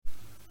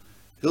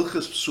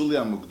Hilchas Psuli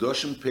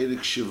HaMukdoshim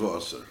Perek Shiva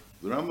Asar.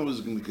 The Rambam is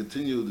going to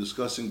continue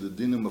discussing the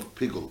dinim of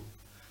pigul.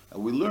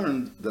 And we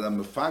learned that a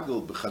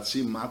mefagel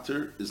b'chatzi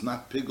mater is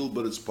not pigul,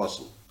 but it's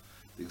puzzle.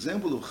 The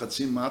example of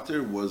chatzi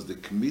mater was the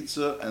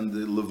kmitza and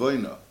the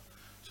levaina.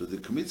 So the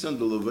kmitza and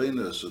the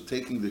levaina, so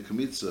taking the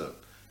kmitza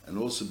and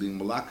also being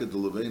malaka the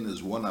levaina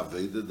is one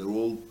aveda. They're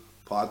all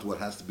part of what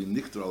has to be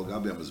niktar al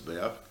gabi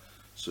hamizbeach.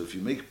 So if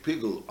you make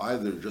pigul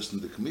either just in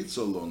the kmitza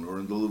alone or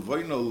in the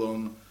levaina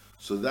alone,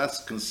 so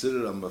that's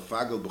considered a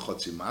mefagel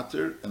b'chatzi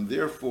mater, and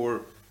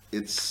therefore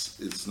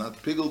it's not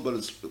pigul,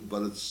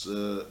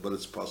 but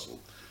it's puzzle.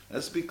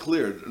 Let's be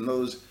clear. In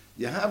other words,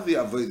 you have the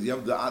aved, you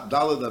have the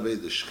dalad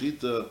aved, the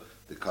shchita,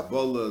 the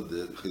kabbalah,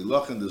 the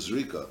chilach, and the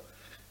zrika.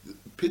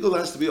 Pigul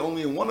has to be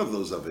only in one of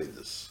those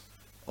avedas.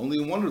 Only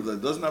in one of them.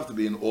 It doesn't have to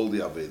be in all the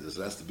avedas.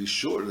 It has to be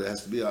short. There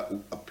has to be a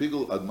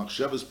pigul, a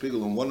machshavas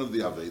pigul in one of the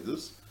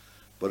avedas,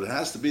 but it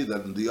has to be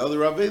that in the other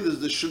avedas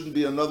there shouldn't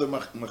be another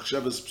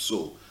machshavas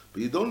psul.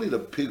 But you don't need a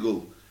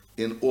pigul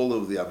in all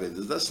of the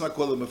avedas. That's not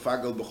called a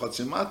mefagel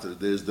b'chatzi mater.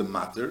 There's the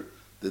mater,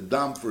 the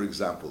dam, for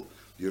example.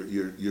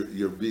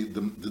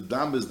 The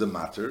dam is the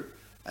matter,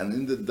 and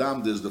in the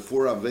dam there's the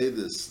four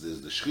avedas.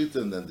 There's the shchita,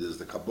 and then there's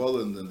the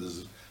kabbalah, and then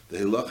there's the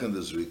hilach and the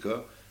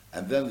zrika,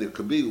 and then there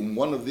could be in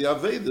one of the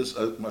avedas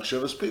a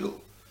machshavas pigul.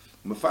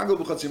 Mefagel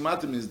b'chatzi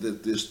mater means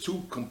that there's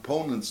two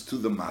components to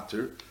the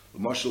matter.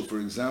 Mashal, for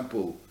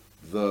example,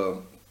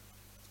 the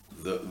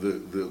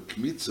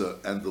kmitza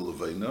and the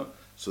levaina.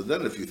 So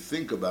then, if you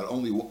think about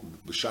only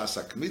b'shas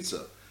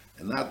hakmitza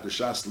and not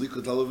b'shas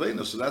likut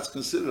halevaina, so that's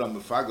considered a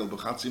mefagel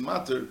b'chatzi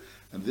mater,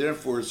 and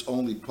therefore it's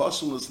only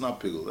puzzle, it's not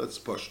pigul. That's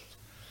pashut.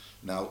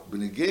 Now,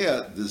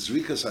 b'negeya the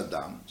zrikas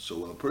adam. So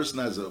when a person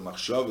has a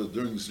machshava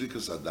during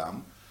zrikas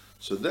adam,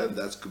 so then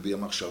that could be a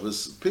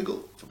machshavas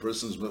pigul. If a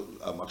person's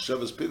a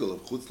machshavas pigul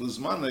of chutz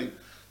lizmanei,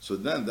 so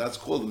then that's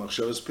called a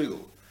machshavas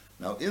pigul.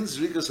 Now, in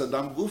zrikas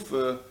adam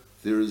gufa,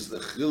 there's a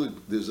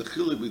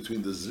chilik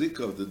between the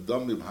zrika of the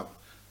damim,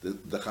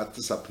 the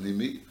chatas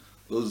apnimi,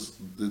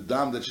 the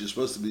dam that you're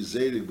supposed to be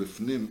zeirik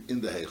b'fnim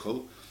in the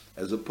heichel,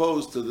 as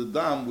opposed to the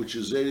dam which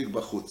is zeirik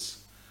b'chutz.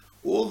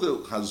 All the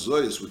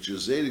hazoyas which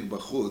is zeirik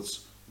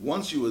b'chutz,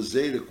 once you were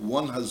zeirik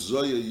one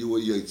hazoya, you were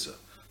yotza.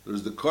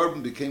 There's the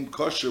carbon became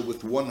kosher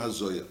with one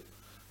hazoya.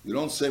 You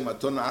don't say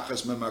matona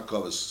achas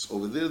memakavas.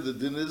 Over there the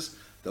din is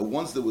that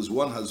once there was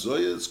one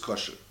hazoya, it's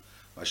kosher.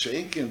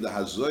 Masha'inkin, the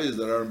hazoyas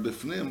that are in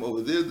b'fnim, over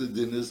there the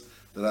din is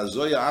that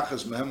hazoya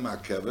achas mehem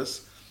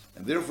makavas,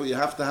 and therefore you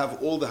have to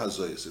have all the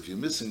hazoyas. If you're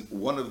missing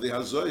one of the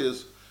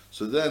hazoyas,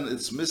 so then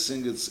it's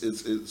missing. It's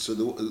missing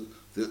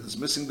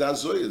the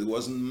hazoya. It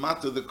wasn't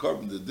matter the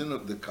carbon. The din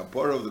of the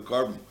kapara of the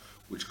carbon,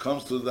 which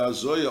comes to the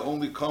hazoya,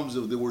 only comes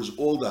if there was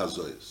all the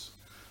hazoyas.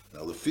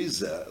 Now the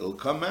fiza, it'll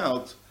come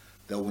out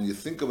that when you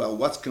think about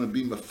what's going to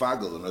be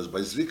mefagel, and as by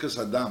zrikas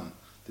adam,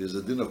 there's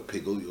a din of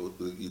pigul.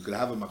 You could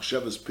have a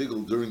machshavas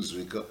pigul during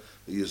zrika.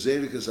 The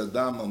zrikas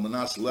adam al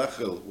manas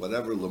lechel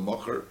whatever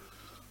lemocher.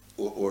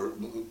 Or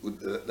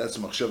that's a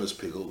machshavas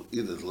pigul,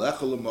 either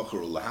lechel lemocher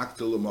or lahakta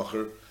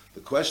lemocher.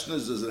 The question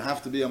is, does it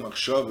have to be a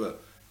machshava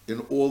in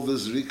all the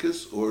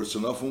zrikas, or it's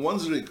enough in one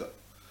zrika?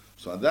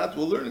 So on that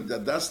we're learning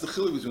that that's the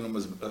chilik between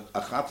them,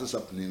 achatas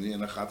apnini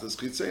and achatas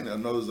chitzeni.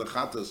 And notice the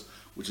achatas,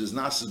 which is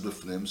nasis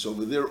b'fnim. So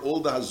over there, all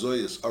the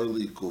hazoyas are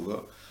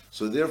liikuva.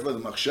 So therefore, the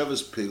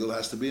machshavas pigul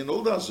has to be in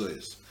all the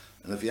hazoyas.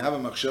 And if you have a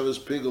machshavas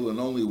pigul in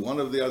only one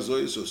of the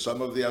hazoyas or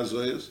some of the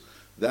hazoyas,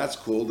 that's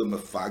called a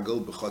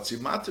mefagel b'chatzi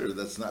mater.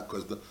 That's not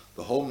because the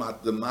whole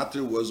the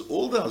mater was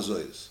all the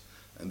hazoyas.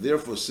 And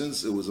therefore,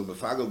 since it was a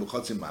mefagel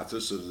b'chatzi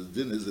mater, so the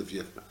din is if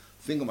you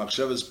think of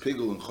machshavas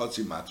pigul and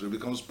chatzi mater, it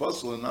becomes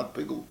puzzle and not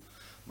pigul.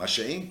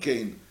 Masha'in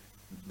kain,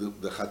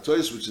 the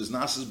chatois which is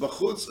nasis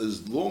b'chutz,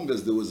 as long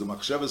as there was a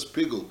machshavas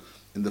pigul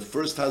in the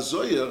first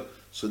hazoya,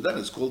 so then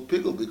it's called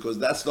pigul because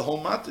that's the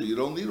whole matter. You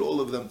don't need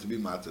all of them to be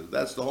matter.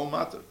 That's the whole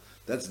matter.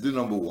 That's din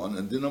number one.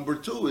 And din number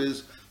two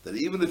is that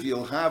even if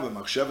you'll have a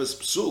machshavas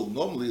psul,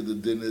 normally the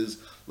din is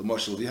the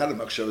marshal. If you had a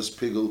machshavas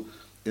pigul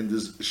in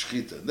this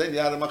shchita, then you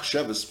had a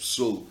machshavas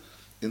psul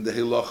in the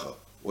hilacha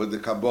or the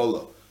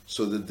kabbalah,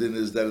 so the din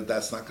is that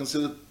that's not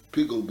considered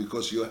pigul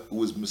because you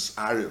was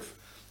misarif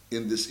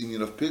in this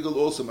union of pigul.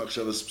 Also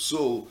machshavas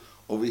psul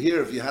over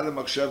here. If you had a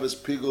machshavas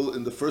pigul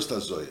in the first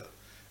hazoya,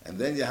 and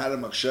then you had a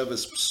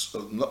machshavas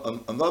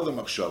another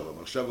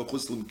machshava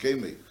chuslim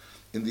kemei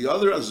in the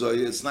other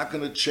azoya, it's not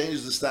going to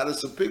change the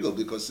status of pigul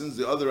because since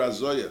the other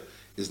azoya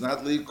is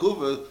not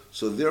leikuva,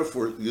 so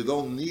therefore you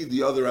don't need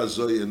the other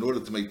azoya in order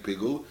to make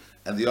pigul,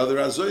 and the other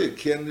azoya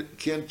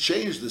can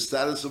change the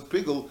status of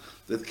pigul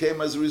that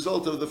came as a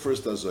result of the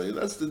first azoya.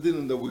 That's the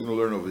din that we're going to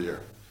learn over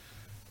here.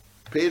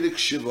 Perek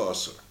Shiva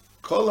Asar.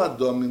 Kol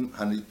hadomim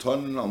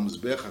hanitonin al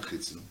mizbech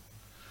hachitzin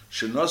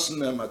shenosin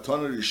mehem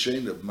matana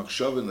rishena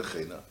b'machshava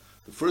nechena.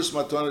 The first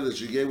matana that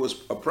she gave was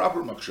a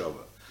proper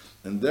machshava.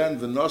 And then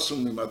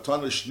v'nosum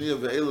mimatana shniya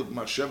ve'elu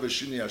b'machshava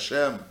shini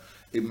Hashem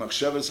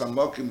b'machshavas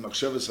hamokim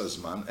b'machshavas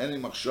hazman. Any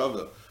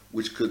machshava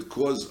which could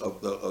cause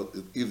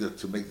either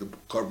to make the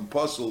carbon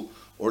puzzle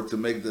or to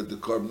make that the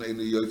korban in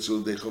the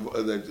yotzu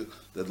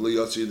that lo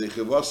yotzu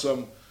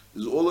dechevasam.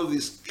 There's all of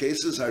these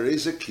cases.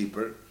 Harei a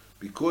keeper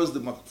because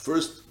the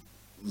first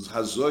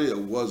hazoya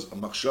was a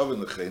machshav in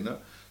the chena,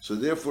 so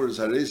therefore is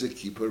harei a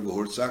keeper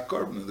v'hortzak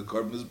korban, and the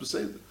korban is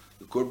beseder.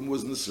 The korban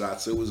was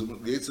nisratza, it was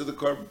gates of the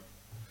korban.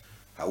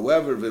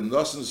 However,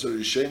 v'mnosen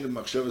sorishein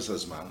machshavas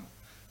hazman,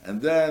 and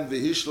then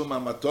v'hishlom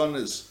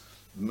hamatonis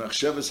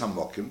machshavas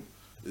hamokim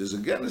is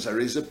again is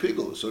harei a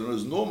pigul. So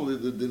normally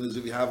the din is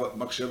if you have a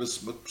machshavas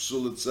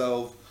psul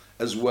itself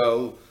as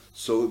well,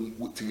 so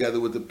together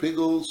with the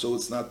pigul, so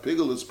it's not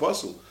pigul, it's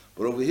puzzle.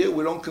 But over here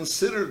we don't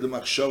consider the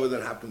machshava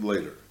that happened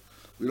later.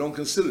 We don't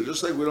consider,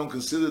 just like we don't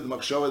consider the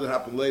machshava that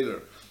happened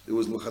later. It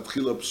was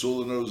l'chatchila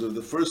psul, in other words,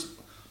 the first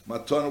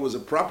matana was a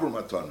proper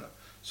matana.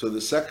 So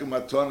the second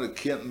matana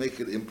can't make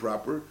it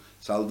improper.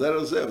 So al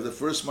derech zeh, the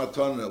first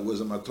matana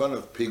was a matana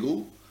of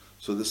pigul,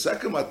 so the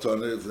second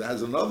matana, if it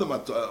has another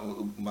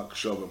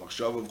machshava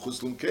of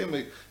chuslum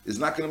kemek, is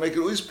not going to make it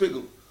always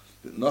pigul.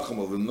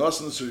 Nachamol,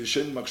 v'nosen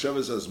surishen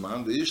machshavas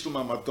azman, the ishlum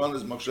ha-matan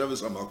is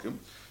machshavas hamokim,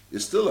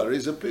 is still a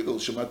reza pigul.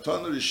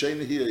 Shematana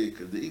rishena here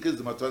ikar. The ikar is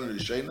the matana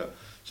rishena.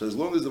 So as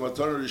long as the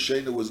matana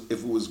rishena was,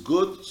 if it was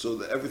good, so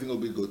that everything will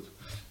be good.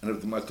 And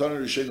if the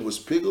matana rishena was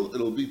pigul,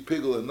 it'll be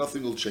pigul, and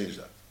nothing will change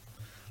that.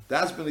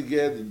 That's been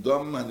again the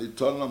dom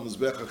hanitonim al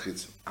mizbech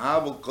hachitzim.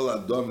 Avol kol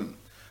adomim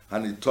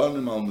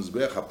hanitonim al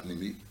mizbech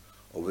hapnimi.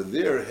 Over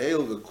there,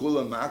 hail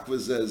v'kula ma'akva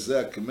zeh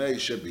zeh k'mei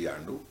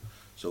shebiyarnu.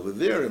 So over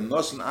there, in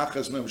Nosan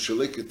Achas Mem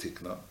Shaleka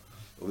Tikna,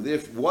 over there,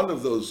 if one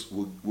of those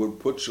would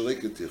put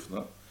Shaleka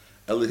Tifna,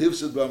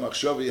 Elihivsid Ba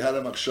Machshava, you had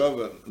a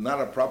Machshava,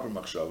 not a proper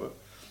Machshava,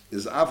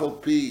 is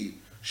Afal Pi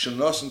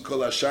Shenosan Kol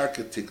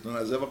Asharka Tikna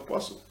as ever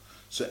possible.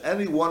 So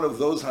any one of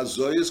those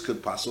Hazoyas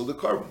could passel the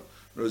korban.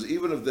 Whereas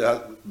even if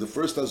the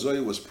first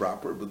Hazoya was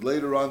proper, but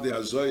later on the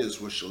Hazoyas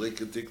was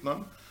Shaleka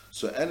Tikna,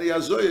 so any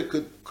Hazoya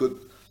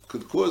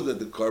could cause that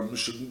the korban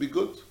shouldn't be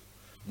good.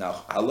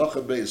 Now,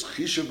 halacha beis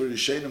chisha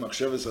b'risheinu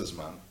machshavas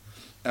hazman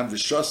and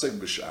v'shosek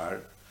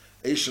b'shar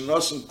eish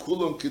nosen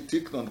kulon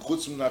kitiknon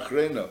chutz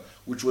m'nachreina,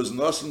 which was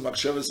nosen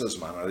machshavas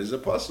hazman.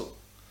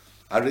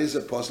 Ariz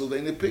apostle,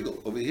 ve'ini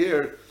pigul.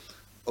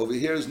 Over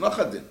here is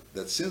nachadin,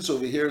 that since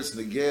over here it's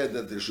negeh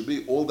that there should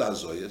be all the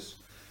hazoyas,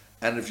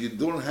 and if you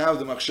don't have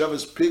the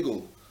machshavas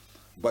pigul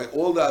by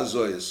all the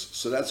hazoyas,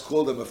 so that's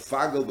called a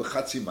mefagel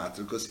b'chatzi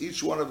matter, because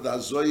each one of the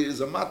hazoyas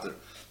is a matter.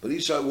 But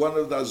each one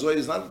of the hazoyas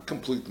is not a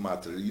complete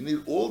matter. You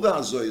need all the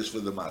hazoyas for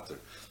the matter.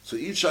 So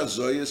each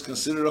hazoya is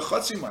considered a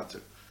chatzi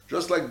matter.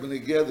 Just like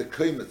b'negeh the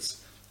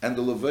kaimitz and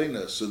the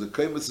levena. So the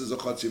kaimitz is a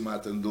chatzi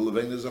matter and the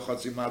levena is a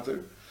chatzi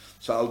matter.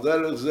 So al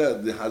derech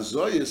zeh, the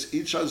hazoyas,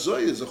 each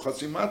hazoya is a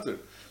chatzi matter.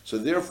 So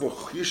therefore,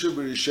 chisha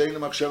b'risheinu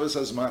machshavas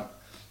hazman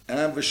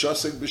and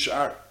v'shosek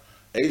b'shar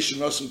eish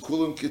shenosen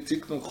kulam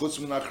kitiknon chutz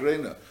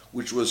m'nachreina,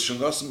 which was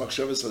shenosen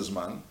machshavas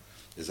hazman,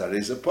 is a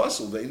reza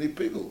puzzle, ve'ini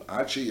pigul,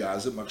 achi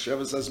yazeh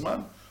machshavas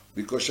hazman,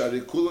 because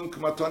shari kulan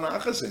k'matana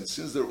achas, and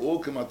since they're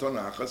all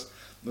k'matana achas,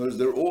 notice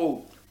they're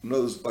all,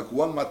 notice like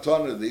one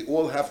matana, they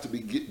all have to be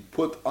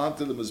put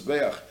onto the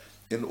mizbeach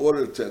in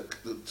order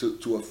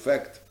to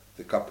affect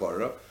the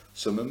kapara.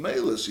 So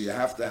memela, so you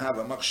have to have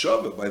a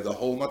machshava by the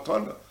whole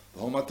matana. The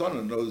whole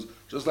matana knows,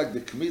 just like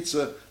the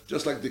kmitza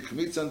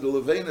and the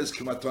levena is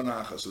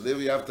k'matana achas. So there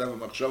we have to have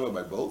a machshava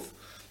by both.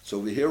 So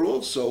over here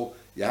also,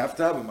 you have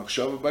to have a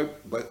machshava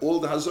by all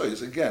the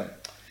hazoyas. Again,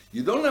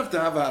 you don't have to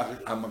have a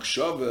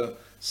machshava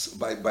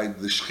by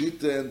the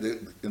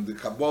shchita and the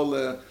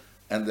kabbalah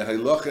and the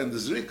halacha and the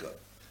zrika,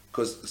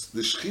 because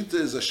the shchita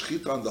is a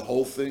shchita on the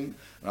whole thing,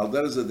 and al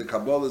derech zeh the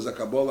kabbalah is a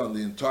kabbalah on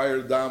the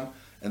entire dam,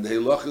 and the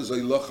halacha is a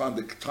halacha on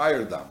the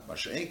entire dam.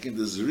 Masha'enk in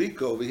the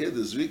zrika over here,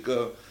 the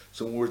zrika.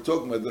 So when we're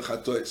talking about the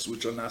chatois,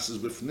 which are nasas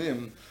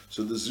b'fnim,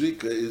 so the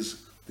zrika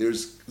is.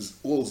 There's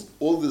all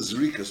the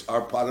zrikas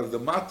are part of the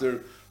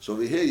matter. So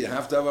over here you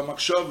have to have a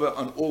machshava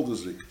on all the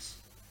zrikas.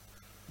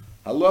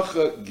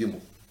 Halacha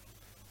Gimel.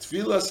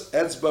 Tfilas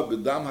etzba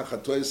b'dam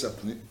hachatois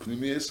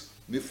ha'pnimiyos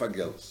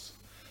mifagelos.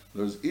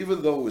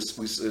 Even though we're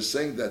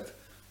saying that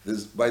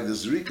by the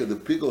zrika, the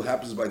pigul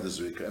happens by the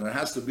zrika, and it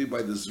has to be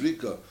by the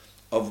zrika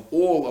of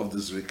all of the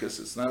zrikas.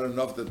 It's not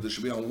enough that there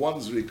should be on one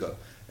zrika.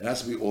 It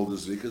has to be all the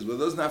zrikas, but it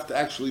doesn't have to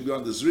actually be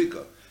on the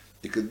zrika.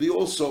 It could be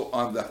also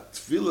on the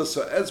tfilas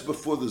ha'etzba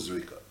for the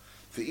zrika.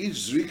 For each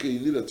zrika, you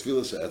need a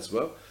tfilas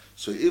ha'etzba.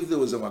 So if there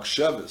was a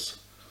machshavas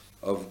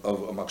of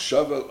a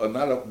machshava, or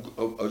not a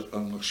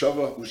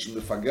machshava which is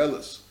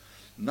mefagelis,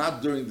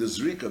 not during the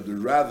zrika, but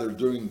rather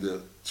during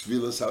the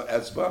tfilas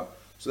ha'etzba,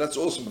 so that's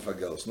also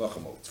mefagelis.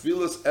 Nachamol.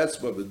 Tfilas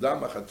etzba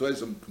b'dam ha'chatois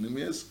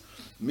ha'pnimiyos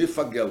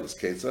mefagelis.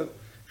 Ketzad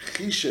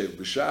chishev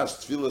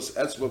b'shas tfilas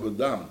etzba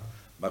b'dam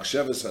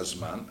machshavas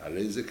hazman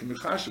arei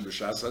k'michashev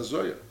b'shas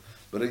hazoya.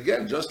 But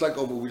again, just like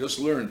we just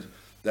learned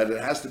that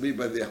it has to be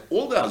by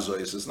all the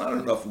hazoyas. It's not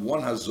enough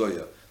one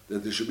hazoya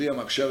that there should be a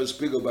machshavas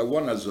pigul by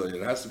one hazoya.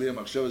 It has to be a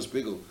machshavas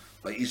pigul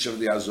by each of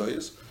the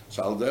hazoyas.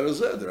 So al derech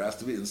zeh, there has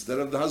to be, instead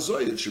of the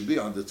hazoya, it should be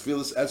on the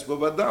tfilas etzba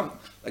b'dam.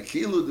 Like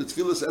hilu, the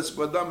tfilas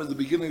etzba b'dam is the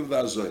beginning of the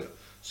hazoya.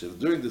 So if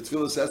during the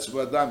tfilas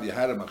etzba b'dam you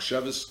had a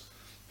machshavas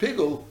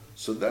pigul,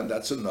 So then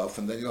that's enough,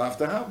 and then you'll have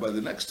to have by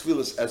the next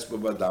tefillas espa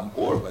badam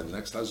or by the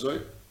next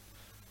hazoy,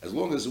 as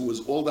long as it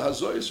was all the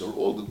hazoyas or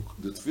all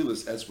the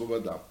tefillas espa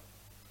badam.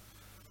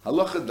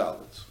 Halacha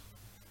dalet.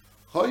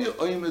 Hoya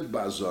oimed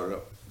ba'azara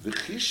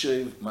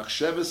v'chishev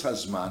machsheves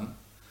hazman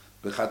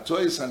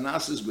b'chatois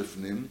hanases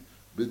b'fnim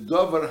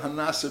b'dover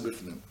hanase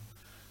b'fnim.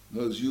 In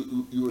other words,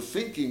 you were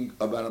thinking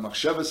about a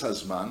machsheves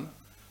hazman,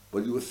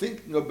 but you were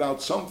thinking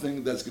about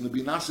something that's going to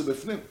be nase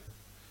b'fnim.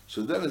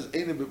 So then it's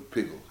ain't a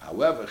pigul.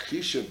 However,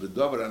 chishev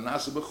b'dover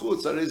hanase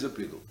b'chutz is a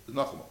pigul.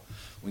 Nochmal.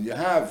 When you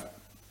have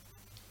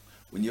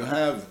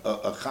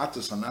a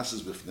chatas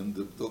hanases b'fnim,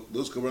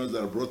 those korbanos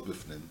that are brought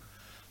b'fnim,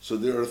 so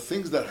there are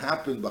things that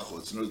happen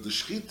b'chutz. In other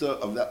words, the shchita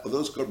of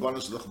those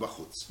korbanos loch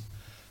b'chutz.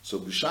 So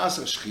b'shas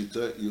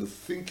shchita, you're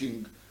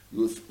thinking,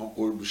 or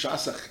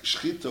b'shas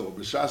shchita, or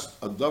b'shas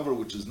a dover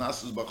which is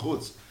nases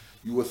b'chutz,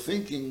 you were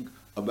thinking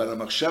about a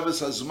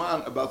machshavas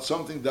hazman, about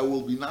something that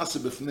will be nase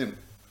b'fnim.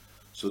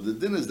 So the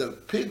din is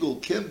that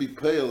pigul can be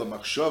pale a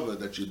machshava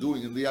that you're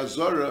doing in the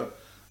azara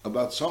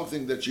about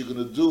something that you're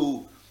going to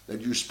do, that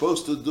you're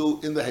supposed to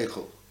do in the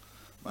heichel.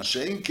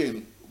 Mashein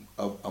came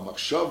a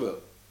machshava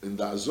in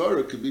the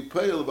azara could be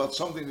pale about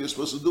something you're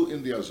supposed to do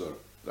in the azara.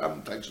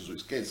 Rabban takes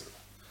his case.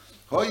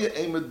 Hoye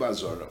emed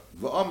ba'azara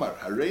v'omar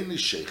hareini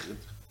sheichet.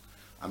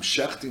 I'm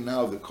shechting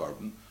now the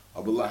carbon.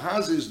 Aber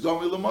lahazi is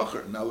domi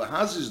l'mocher. Now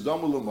lahazi is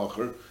domi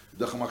l'mocher.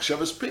 The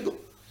machshavas pigul.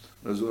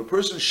 When a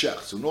person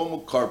shechts a normal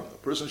carbon, a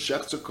person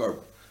shechts a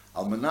carbon.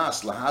 Al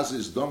manas lahazi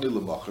is domi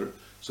l'mocher.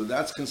 So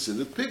that's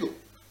considered pigul.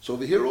 So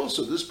over here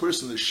also, this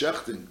person is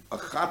shechting a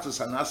chatas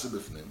hanase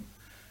b'fnim.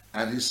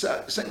 And he's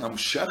saying, I'm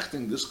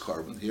shechting this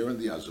carbon here in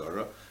the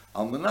Azara,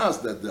 al manas,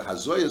 that the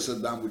hazoyas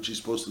adam, which he's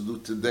supposed to do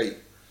today,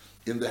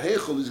 in the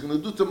heichel, he's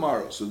going to do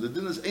tomorrow. So the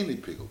din is any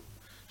pigul.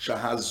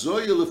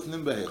 Shahazoya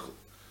lefnim beheichel.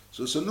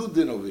 So it's a new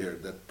din over here,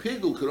 that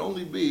pigul could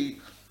only be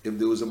if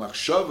there was a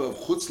machshava of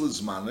chutz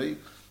lezmanei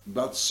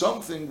about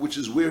something which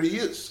is where he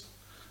is.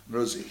 In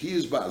other words, he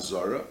is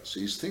ba'azara, so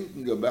he's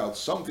thinking about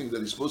something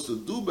that he's supposed to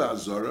do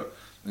ba'azara,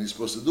 and he's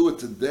supposed to do it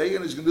today,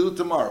 and he's going to do it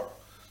tomorrow.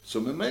 So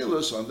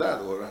memelos on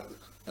that, or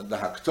the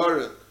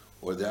haktara,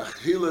 or the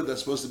achila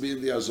that's supposed to be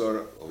in the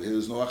azara. Over here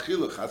there's no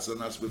achila.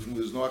 Chatzanas b'fnim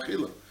there's no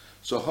achila.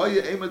 So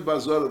hoya emed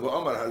ba'azara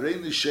v'omar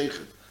hareini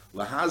sheichet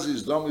lahazi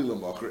is domi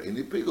l'mocher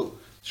eni pigul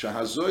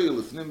shahazoya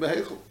lefnim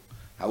beheichel.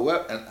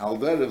 However, and al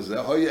derev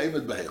zeh hoya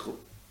emed beheichel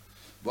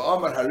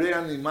v'omar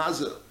hareini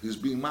mazeh, he's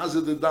being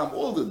mazeh the dam,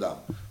 all the dam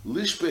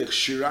lishpech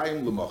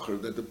shirayim l'mocher,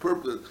 that the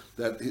purpose,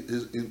 that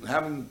is in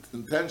having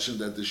intention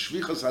that the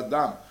shvichas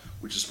hadam,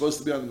 which is supposed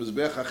to be on the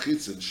mizbech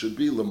hachitzin, should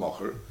be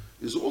l'mocher,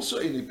 is also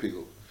any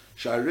pigul.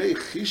 Sharei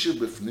chishev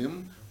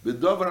b'fnim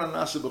b'dover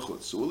hanase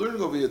b'chutz. So we're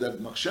learning over here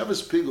that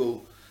machshavas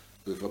pigul,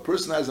 if a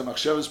person has a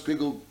machshavas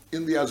pigul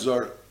in the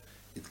azar,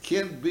 it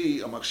can't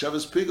be a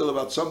machshavas pigul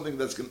about something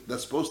that's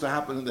supposed to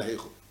happen in the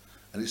heichel.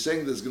 And he's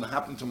saying that it's going to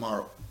happen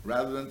tomorrow,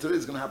 rather than today.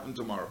 It's going to happen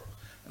tomorrow.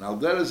 And al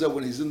der is that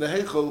when he's in the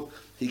heichel,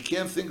 he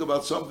can't think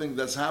about something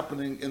that's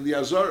happening in the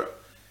azara.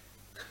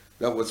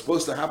 That what's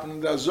supposed to happen in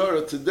the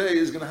azara today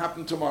is going to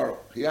happen tomorrow.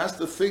 He has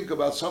to think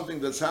about something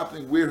that's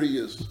happening where he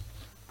is.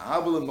 So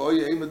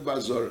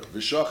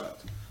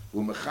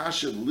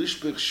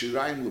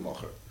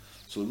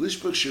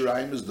lishpech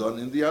shirayim is done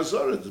in the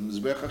azara, the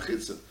mizbech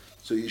hachitzah.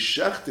 So he's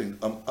shechting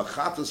a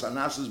chatas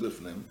hanases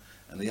b'fnim,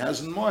 and he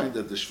has in mind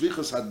that the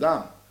shvichas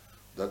hadam,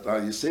 that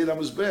Yisei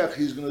HaMizbech,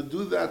 he's going to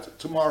do that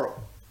tomorrow.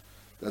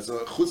 That's a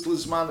chutz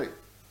lizmani.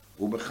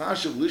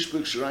 U'mechashev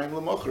lishpech shirayim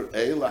l'mocher,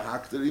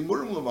 lahakter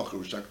imurim l'mocher,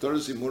 which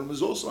hakteres imurim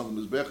is also on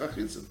the mizbech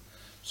hachitzah.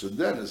 So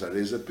then, as a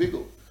reza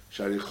pigul,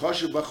 shari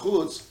choshev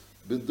b'chutz,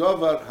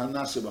 b'dovar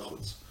hanase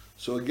b'chutz.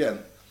 So again,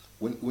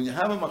 when you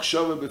have a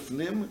machshava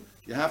b'fnim,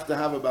 you have to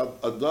have about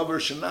a dover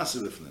shenase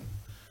b'fnim.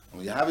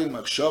 When you're having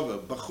machshava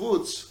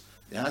b'chutz,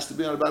 it has to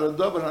be about a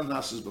dover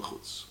hanases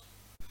b'chutz.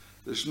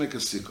 Let's make a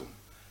sikkum.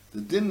 The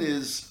din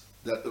is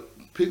that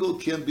pigul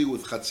can be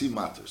with chatzi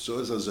mater. So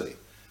as I say,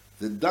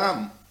 the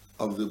dam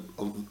of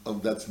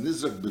that's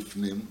nizrak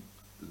b'fnim,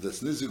 the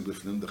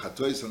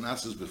chatois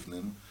hanases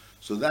b'fnim.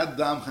 So that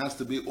dam has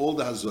to be all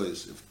the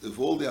hazoyas. If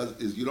all the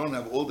you don't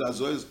have all the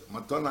hazoyas,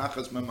 matana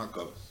achas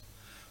memakavas.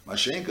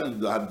 Mashenka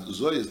the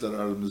hazoyas that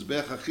are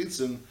mizbech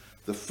hachitzin,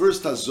 the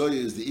first hazoya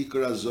is the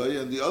ikar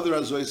hazoya, and the other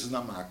hazoyas is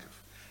not makav.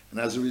 And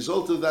as a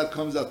result of that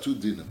comes out two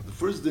dinim. The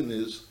first din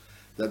is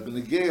that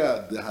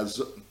b'negeya the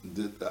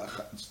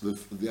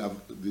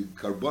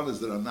karbonas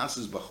that are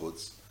nases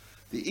b'chutz,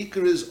 the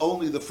ikar is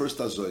only the first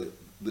hazoya.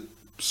 The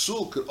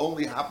psul could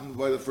only happen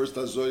by the first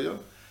hazoya,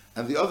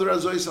 and the other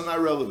hazoyas are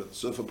not relevant.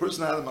 So if a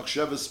person had a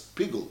machshavas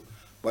pigul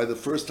by the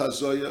first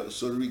hazoya,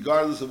 so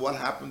regardless of what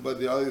happened by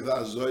the other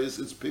hazoyas,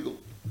 it's pigul.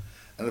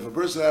 And if a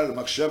person had a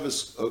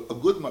machshavas, a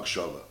good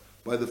machshava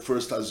by the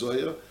first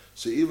hazoya,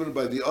 so even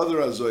by the other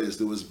hazoyas,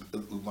 there was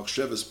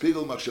machshavas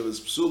pigul,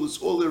 machshavas psul, it's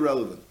all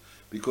irrelevant.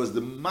 Because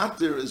the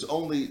matter is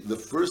only the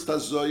first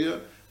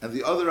hazoya, and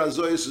the other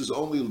hazoyas is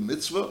only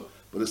mitzvah,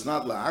 but it's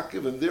not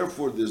la'akiv, and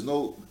therefore there's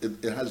no,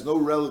 it has no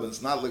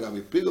relevance, not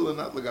lagavi pigul and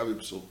not lagavi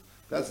psul.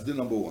 That's din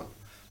number one.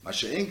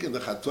 Masha'enkin the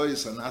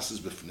chatois anasis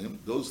b'fnim,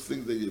 those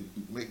things that you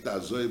make the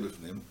azoya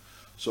b'fnim.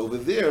 So over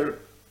there,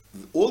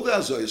 all the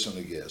azoyas on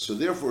the gear. So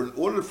therefore, in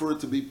order for it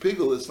to be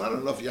pigul, it's not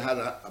enough you had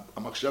a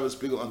machshavas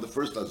pigul on the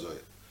first azoya.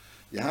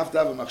 You have to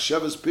have a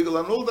machshavas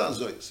pigul on all the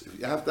azoyas. If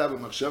you have to have a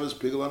machshavas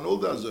pigul on all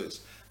the azoyas,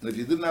 and if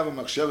you didn't have a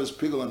machshavas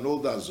pigul on all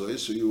the azoyas,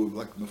 so you were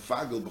like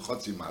mefagel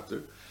b'chotzi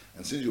mater,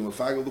 and since you were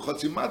mefagel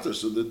b'chotzi mater,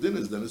 so the din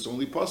is then it's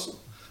only possible.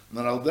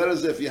 Now al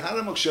derez, if you had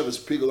a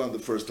machshavas pigul on the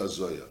first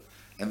azoya,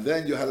 and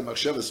then you had a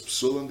machshavas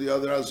psul on the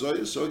other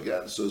azoya, so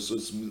again, so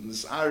it's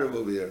nisarev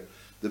over here,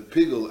 the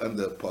pigul and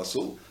the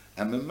pasul,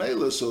 and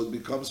memela, so it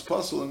becomes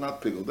pasul and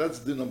not pigul. That's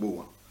din number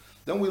one.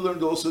 Then we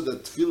learned also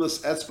that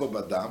tfilas etzba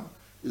badam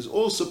is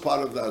also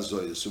part of the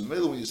azoya. So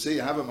when you say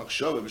you have a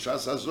machshava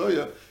b'shas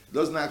azoya, it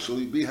doesn't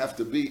actually have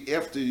to be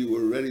after you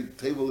were ready to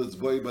table its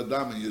boy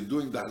badam and you're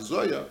doing the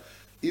azoya.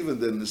 Even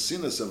the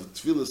nesinas of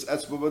tfilas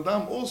etzba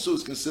badam also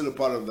is considered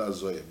part of the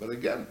azoya. But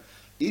again,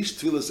 each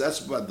tfilas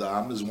etzba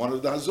badam is one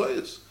of the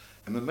azoyas.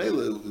 And the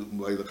mele,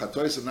 by the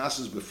chatois and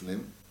nasis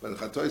b'fnim,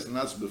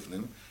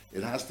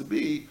 it has to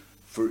be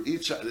for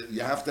each.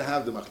 You have to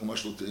have the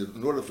machshava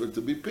in order for it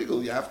to be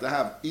pigul. You have to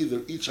have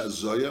either each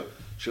azoya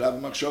should have a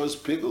machshavas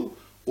pigul,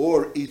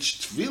 or each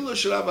tefillah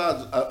should have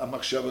a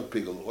machshava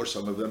pigul, or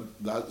some of them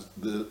the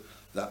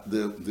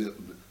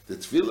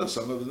tefillah,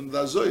 some of them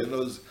the azoya. In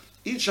other words,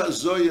 each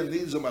azoya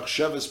needs a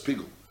machshavas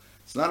pigul.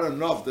 It's not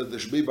enough that there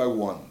should be by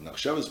one.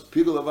 Machshavas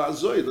pigul of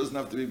azoya doesn't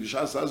have to be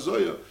b'shas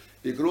azoya.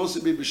 It could also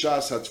be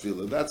b'shas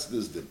hatefillah. That's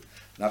this din.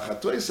 Now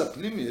chatois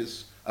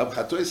apnimis,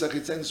 chatois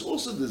achitzenis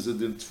also there's a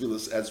din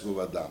tefillas etzba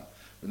v'adam.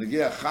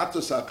 The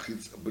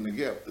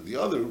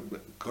other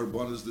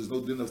karbonis, there's no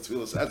din of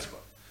tefillas etzba.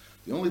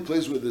 The only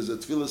place where there's a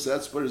tefillas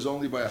etzba is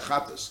only by a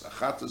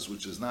chatas,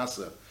 which is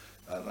nasa,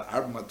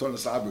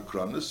 matonis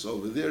abikronis. So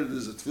over there,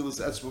 there's a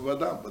tefillas etzba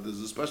v'adam, but there's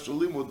a special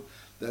limud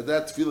that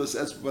tefillas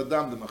etzba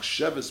v'adam, the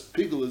machshavas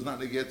pigul, is not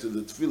negate to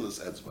the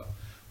tefillas etzba.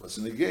 What's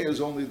negate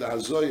is only the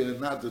hazoya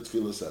and not the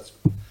tefillas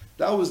etzba.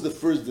 That was the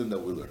first din that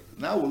we learned.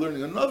 Now we're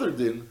learning another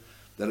din,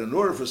 that in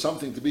order for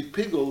something to be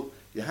pigul,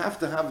 you have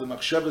to have the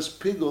machshavas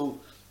pigul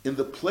in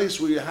the place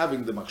where you're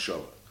having the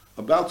machshava.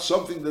 About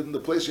something that in the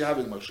place you're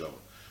having machshava.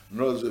 In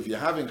other words, if you're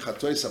having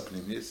chatois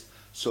apnimis,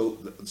 so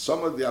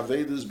some of the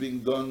Avedas being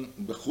done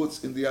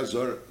b'chutz in the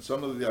Azor,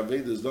 some of the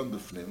Avedas done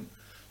b'fnim,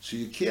 so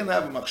you can't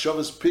have a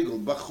machshavas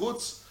pigul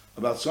b'chutz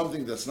about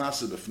something that's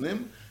nasa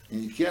b'fnim,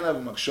 and you can't have a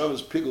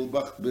machshavas pigul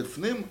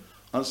b'fnim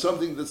on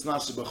something that's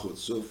nasa b'chutz.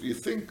 So if you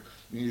think,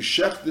 when you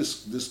shech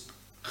this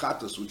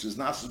chatas, which is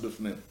nasa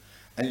b'fnim,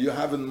 and you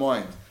have in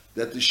mind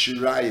that the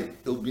shirayim,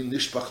 it'll be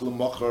nishpach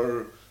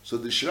l'mocher, so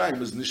the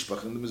shirayim is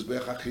nishpach in the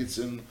mizbeach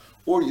achitzin,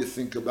 or you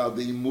think about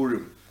the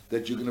imurim,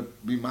 that you're going to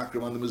be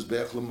makram on the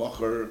mizbeach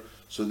l'mocher,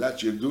 so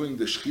that you're doing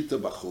the shchita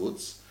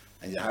b'chutz,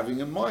 and you're having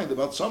in mind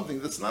about something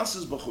that's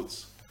nasas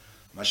b'chutz.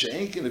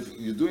 Masha'enkin, if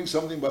you're doing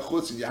something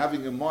b'chutz and you're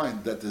having in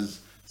mind that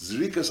is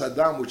zrikas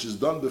adam, which is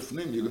done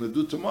b'fnim, you're going to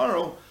do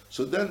tomorrow,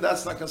 so then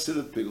that's not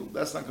considered pigul.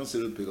 That's not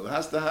considered pigul. It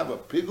has to have a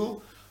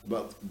pigul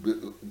about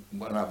an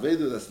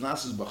aveda that's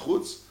nasas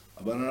b'chutz,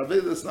 about an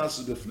aveda that's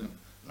nasas b'fnim.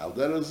 Now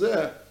that is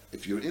there,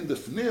 if you're in the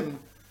fnim,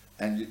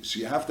 and so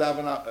you have to have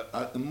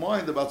in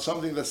mind about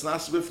something that's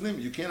nasas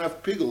b'fnim. You can't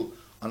have pigul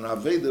on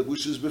aveda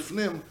which is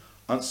b'fnim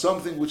on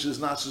something which is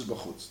nasas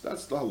b'chutz.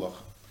 That's the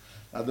halacha.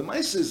 Now the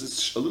ma'ase is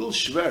it's a little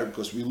shver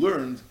because we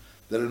learned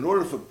that in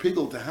order for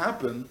pigul to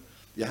happen,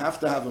 you have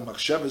to have a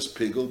machshavas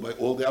pigul by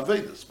all the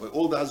avedas, by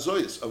all the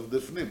hazoyas of the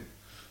fnim.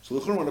 So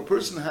when a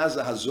person has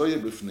a hazoya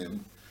b'fnim,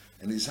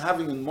 and he's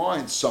having in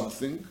mind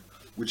something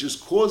which is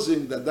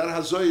causing that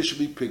hazoya should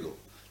be pigul.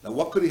 Now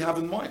what could he have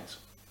in mind?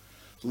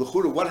 So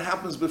l'chura, what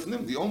happens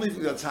b'fnim? The only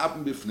thing that's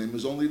happened b'fnim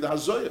is only the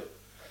hazoya.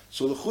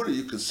 So l'chura,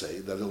 you could say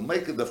that he'll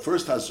make it the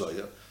first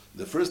hazoya.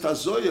 The first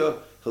hazoya,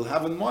 he'll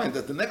have in mind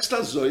that the next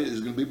hazoya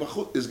is going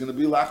to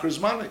be lachar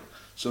zmanik.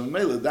 So in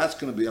Mela, that's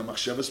going to be a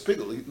machshavas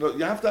pigul.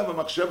 You have to have a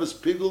machshavas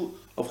pigul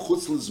of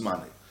chutz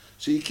l'zmanik.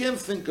 So you can't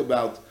think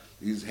about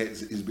he's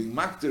being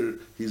makter,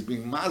 he's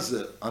being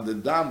mazeh on the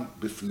dam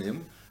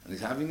b'fnim, and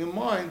he's having in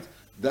mind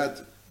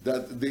that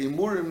the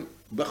imurim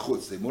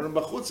b'chutz. The imurim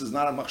b'chutz is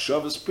not a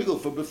machshavas pigul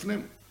for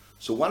b'fnim.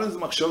 So what is the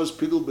machshavas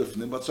pigul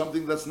b'fnim but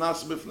something that's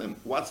nasa b'fnim?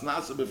 What's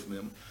nasa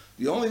b'fnim?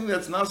 The only thing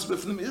that's nasa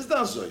b'fnim is the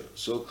hazoya.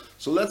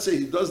 So let's say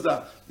he does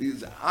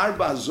these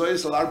arba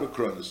hazoyas al arba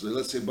kronos. So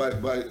let's say by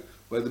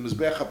the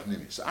mizbech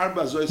hapnimis.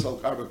 Arba hazoyas al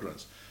arba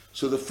kronos.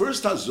 So the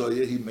first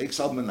hazoya he makes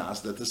al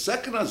menas that the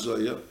second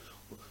hazoya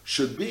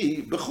should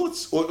be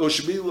b'chutz or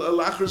should be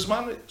lachar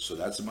zmanik. So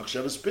that's a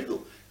machshavas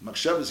pigul.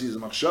 Machshavas is a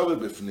machshavah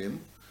b'fnim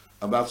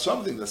about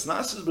something that's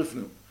nasa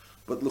b'fnim.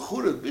 But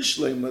l'chura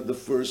bishleima, the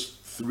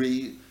first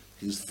three,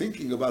 he's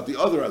thinking about the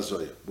other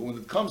hazoya. But when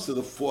it comes to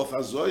the fourth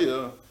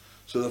hazoya,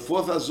 so the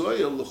fourth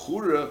hazoya,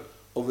 l'chura,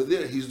 over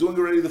there, he's doing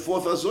already the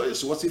fourth hazoya,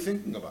 so what's he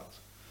thinking about?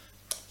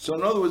 So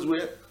in other words,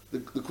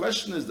 the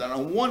question is that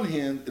on one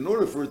hand, in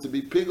order for it to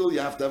be pigul, you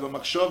have to have a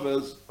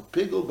machshavas, a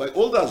pigul by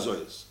all the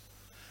hazoyas.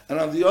 And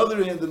on the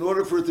other hand, in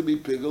order for it to be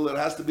pigul, it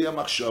has to be a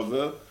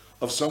machshava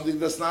of something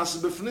that's nasa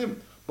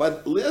b'fnim.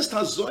 But last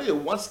hazoya,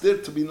 what's there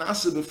to be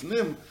nasa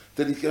b'fnim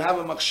that he can have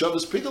a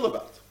machshavas pigel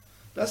about?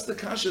 That's the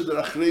kasha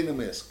that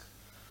achreinim ask.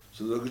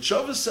 So the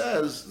Rogatchover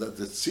says that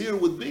the tzir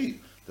would be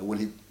that when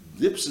he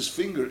dips his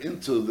finger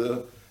into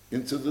the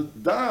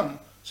dam,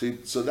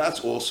 so that's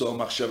also a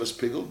machshavas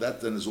pigel.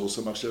 That then is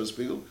also a machshavas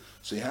pigel.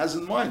 So he has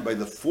in mind by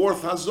the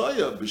fourth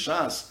hazoya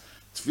b'shas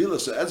tefillah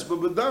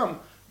etzba b'dam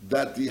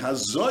that the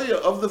hazoya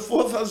of the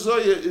fourth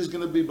hazoya is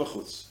going to be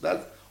b'chutz.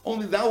 That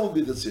only that will be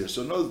the tzir.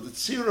 So no, the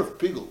tzir of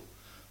pigel,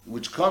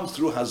 which comes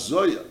through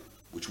hazoya,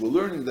 which we're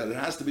learning that it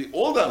has to be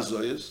all the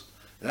hazoyas.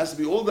 It has to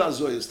be all the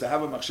hazoyas to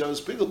have a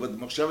machshavas pigel, but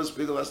the machshavas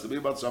pigel has to be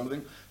about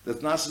something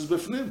that nasas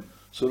b'fnim.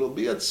 So it'll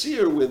be a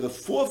tzir where the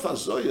fourth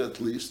hazoya, at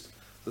least,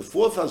 the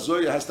fourth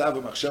hazoya has to have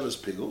a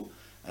machshavas pigel,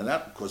 and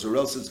that, because or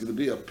else it's going to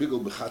be a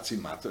pigel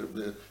b'chatzi matter.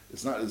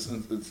 It's not. It's a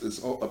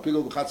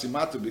pigel b'chatzi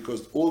matter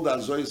because all the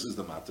hazoyas is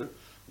the matter.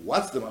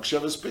 What's the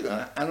machshavas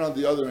pigel? And on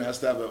the other, it has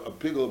to have a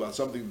pigel about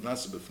something that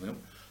nasas b'fnim.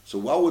 So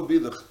what would be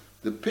the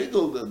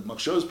pigel, the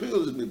machshavas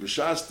pigel is going to be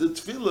b'shas the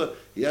tefillah.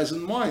 He has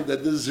in mind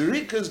that the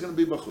zrika is going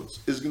to be b'chutz,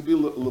 is going to be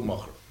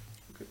l'mocher.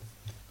 Okay,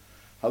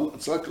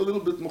 it's like a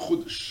little bit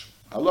mechudish.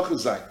 Halacha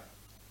zayin.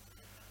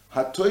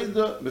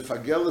 Hatoida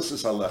mefagelis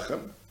is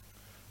halechem.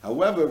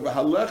 However,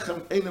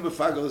 v'halechem eina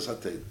mefagelis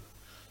hatoida.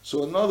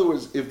 So in other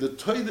words, if the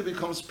toida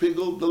becomes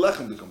pigel, the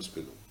lechem becomes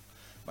pigel.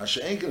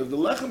 Masha'enken, if the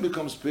lechem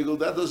becomes pigel,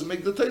 that doesn't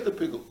make the toida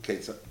pigel.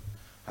 Ketzah.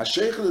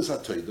 Hasheichel is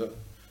hatoida.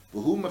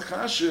 V'hu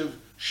mechashiv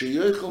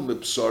sheyoichel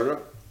mepsora,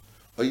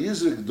 a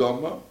yizrik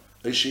doma,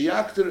 a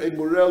sheyakter a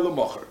murel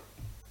l'mocher.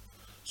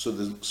 So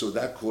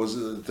that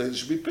causes the toida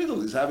should be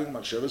pigel. He's having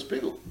machshavas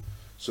pigel.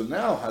 So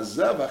now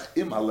hazevach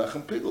im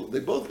halechem pigel. They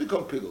both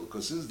become pigel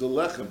because since the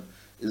lechem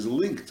is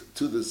linked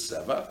to the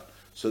zevach,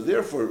 so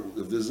therefore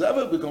if the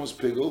zevach becomes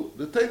pigel,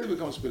 the toida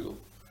becomes pigel.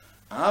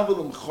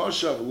 Avalim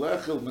choshav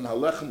lechel min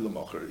halechem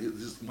l'mocher.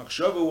 His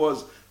machshava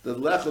was that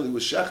lechel, he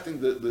was shechting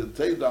the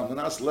toida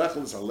amanas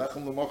lechel is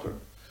halechem l'mocher.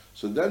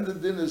 So then the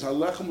din is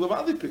halechem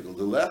levadi pigel.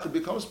 The lechem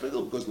becomes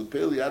pigel because the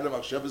pale yadam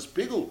machshav is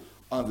pigel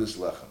on this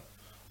lechem.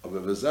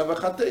 But the zevach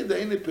hatei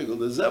ain't pigel.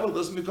 The zevach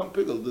doesn't become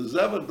pigel. The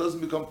zevach doesn't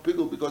become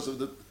pigel because of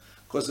the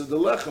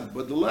lechem,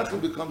 but the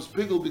lechem becomes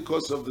pigel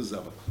because of the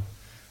zevach.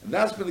 And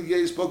that's when the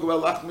Gei spoke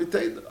about lach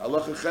mitayda.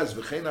 Allah ches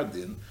v'chein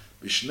adin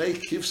b'shnei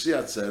kifsi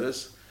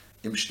atzeres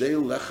im shtei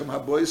lechem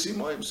haboyis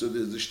imoim. So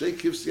there's the shtei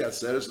kifsi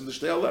atzeres and the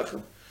shtei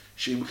lechem.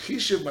 Sheim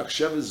chishev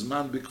machshavas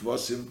zman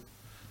b'kvosim.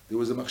 There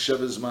was a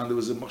machshavas zman. There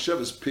was a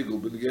machshavas pigel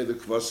b'negei the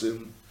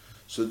kvosim.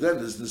 So then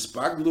there's this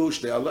paglu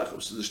shtei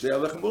lechem. So the shtei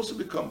lechem also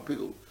become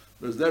pigel.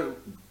 Whereas they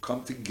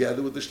come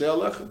together with the shtei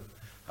lechem.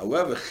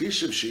 However,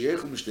 chishev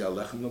sheyechel shtei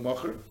lechem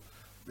l'mocher.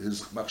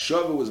 His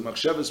machshava was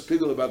machshavas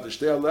pigel about the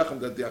shtei lechem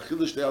that the achil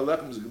shtei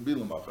lechem is going to be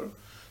l'mocher.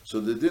 So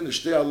the din of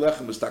shtei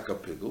lechem is taka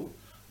pigel.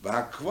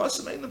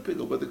 V'hakvasim ain't a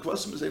pigel, but the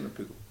kvasim is ain't a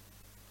pigel.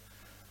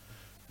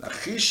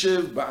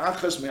 Nachishev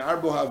ba'achas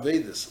me'arbo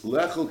ha'avedis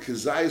lechel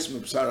kizayis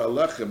mepsar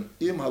halechem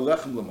im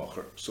halechem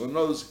l'mocher. So in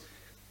other words,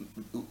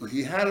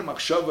 he had a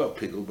machshava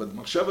pigel, but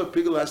the machshava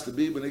pigel has to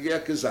be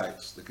b'negei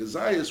kizayis. The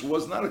kizayis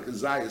was not a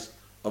kizayis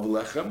of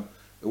lechem.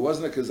 It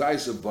wasn't a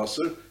kizayis of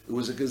basar. It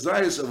was a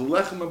kizayis of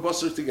lechem and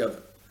basar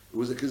together. It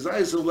was a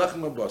kizayis of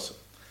lechem and basar.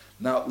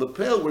 Now,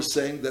 Lepel were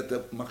saying that the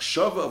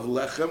machshava of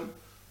lechem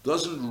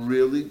doesn't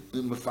really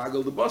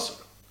mefagel the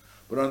basar.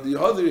 But on the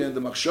other hand,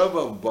 the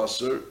machshava of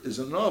basar is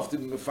enough to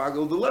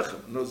mefagel the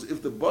lechem. In other words,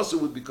 if the basar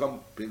would become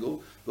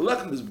pigel, the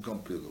lechem has become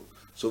pigel.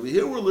 So over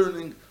here we're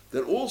learning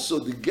that also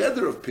the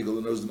gather of pigel,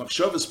 in other words, the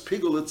machshava's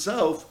pigel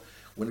itself,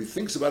 when he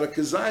thinks about a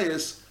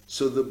kizayis,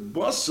 so the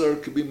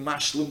basar could be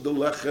mashlim the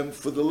lechem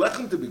for the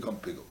lechem to become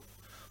pigel.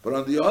 But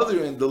on the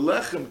other hand, the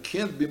lechem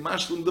can't be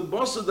mashlim the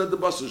basar that the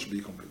basar should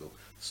become pigel.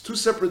 It's two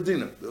separate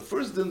dinim. The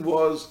first din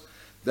was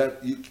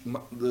that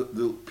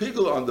the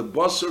pigel on the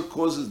basar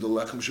causes the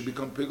lechem should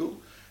become pigel,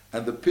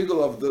 and the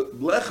pigel of the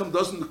lechem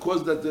doesn't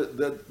cause that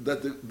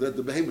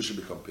the behemoth should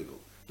become pigel.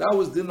 That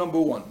was din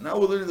number one. Now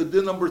we're learning the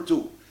din number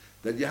two,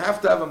 that you have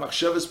to have a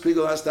machshavas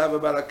pigel has to have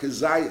about a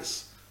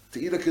kizayis,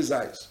 to eat a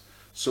kizayis.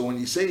 So when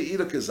you say you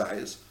eat a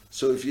kizayis,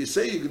 so if you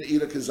say you're going to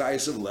eat a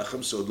kizayis of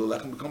lechem, so the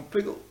lechem become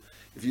pigel.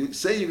 If you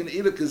say you're going to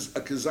eat a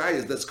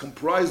kizayis that's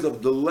comprised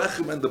of the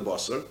lechem and the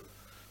basar,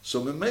 so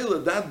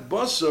memela that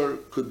basar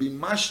could be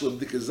mashlim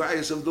the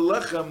kizayis of the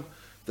lechem,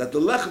 that the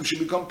lechem should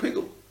become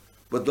pigel.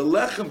 But the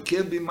lechem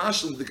can't be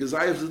mashlim the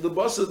kizayis of the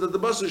basar, that the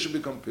basar should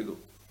become pigel.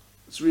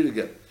 Let's read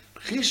again.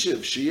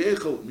 Chishev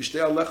sheyechel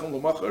mishtei lechem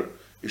l'macher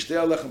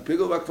ishtei lechem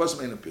pigel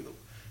v'akvasim ein pigel.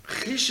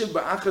 Chishev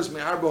ba'achas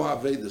me'arbo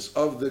ha'avedis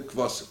of the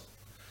kvasim.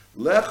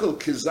 Lechel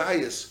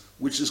kizayis,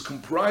 which is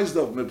comprised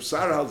of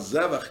mepsar hal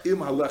zevach im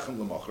halechem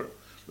l'mocher.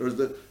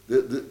 The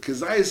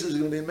kizayis is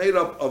going to be made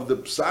up of the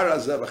psar hal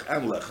zevach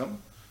and lechem.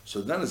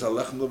 So then it's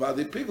halechem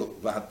levadi pigel.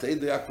 V'hatei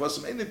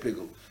akvasim any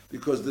pigel,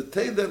 because the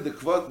teida and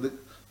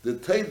the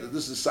teida,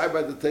 this is side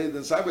by the teida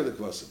and side by the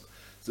kvasim.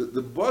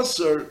 The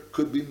basar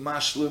could be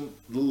mashlim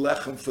the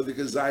lechem for the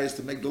kizayis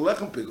to make the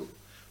lechem pigel,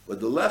 but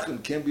the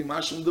lechem can't be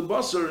mashlim the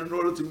basar in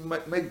order to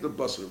make the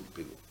basar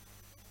pigel.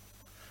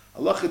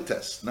 Halacha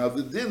test. Now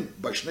the din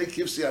by Shnei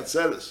Kivsi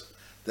Atzeres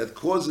that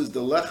causes the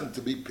lechem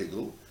to be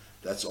pigul,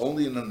 that's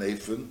only in a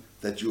nefin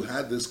that you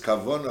had this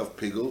kavan of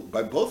pigul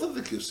by both of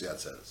the Kivsi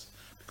Atzeres.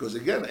 Because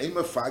again,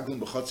 Eima Faglin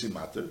B'chotzi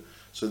Mater,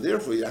 so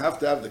therefore you have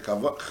to have the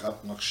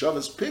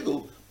machshavas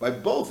pigul by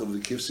both of the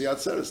Kivsi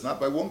Atzeres, not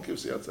by one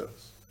Kivsi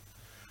Atzeres.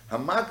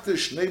 Hamakte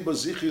Shnei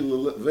Bazichi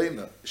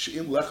Levena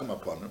She'im Lechem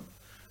Aponim,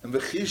 and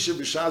V'chishe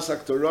B'shas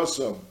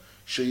Aktorosam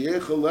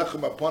She'yechel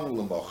Lechem Aponim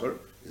L'mocher,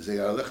 is a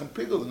lechem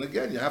pigul, and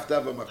again you have to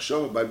have a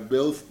machshava by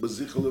both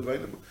Bazicha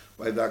Levena,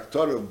 by the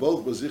aktor of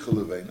both Bazicha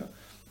Levena,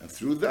 and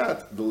through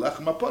that the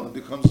lechem aponim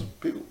becomes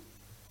pigul.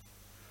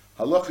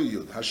 Halacha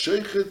Yud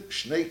Hasheichet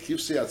Shnei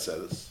Kivsei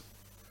Atzeres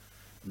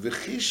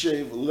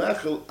V'chishev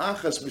Lechel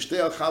Achas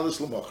Mishtei Alchalis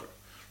L'mocher.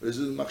 Whereas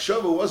the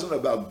machshava wasn't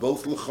about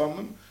both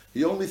lechamim,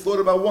 he only thought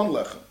about one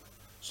lechem.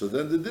 So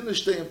then the din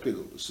is stay in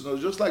pigul. So no,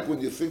 just like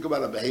when you think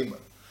about a behemoth.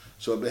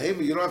 So a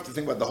behemoth, you don't have to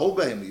think about the whole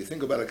behemoth. You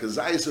think about a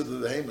kazayis of the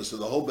behemoth, so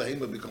the whole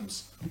behemoth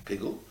becomes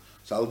pigul.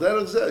 So al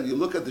derech zeh, you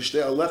look at the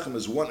shtei alechem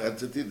as one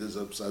entity. There's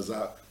a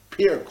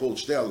pair called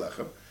shtei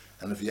alechem,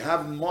 and if you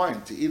have in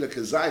mind to eat a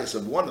kazayis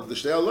of one of the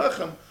shtei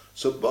alechem,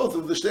 so both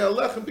of the shtei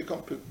alechem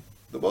become pigul.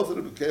 The both of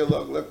them became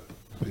alechem.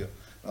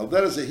 Al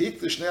derech zeh hik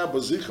the shnei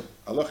abazichim.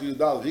 Alach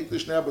yudal hik the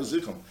shnei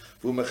abazichim.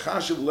 V'u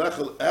mechashiv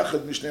lechel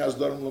echad mishnei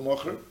azdarim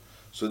l'mocher.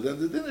 So then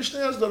the din is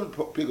shnei azdarim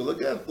pigul.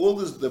 Again, all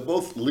this, they're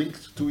both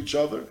linked to each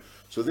other.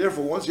 So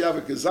therefore, once you have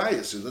a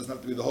kezayis, it doesn't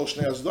have to be the whole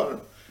Shnei Azdarim.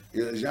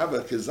 You have a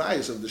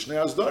kezayis of the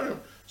Shnei Azdarim,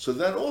 so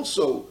then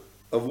also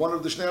of one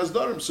of the Shnei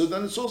Azdarim, so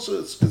then it's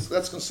also,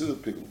 that's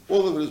considered pigul.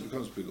 All of it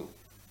becomes pigul.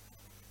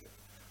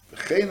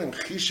 V'cheinem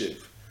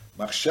chishev,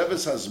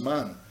 machsheves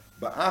hazman,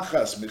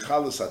 ba'achas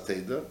michalas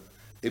ateda,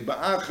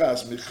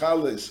 ba'achas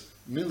michalas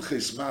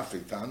milches mafei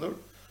tanur,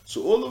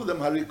 so all of them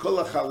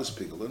harikol achalas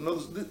pigul. And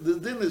the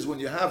din is when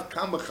you have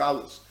kam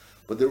achalas,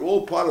 but they're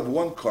all part of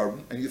one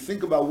carbon, and you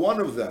think about one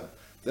of them,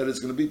 that it's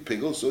going to be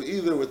pigul. So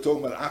either we're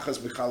talking about achas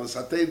michalas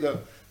hateda,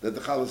 that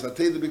the chalas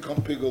hateda become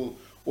pigul,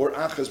 or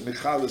achas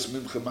michalas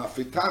mincha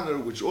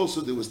mafitaner, which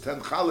also there was 10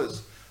 chalas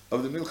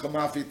of the mincha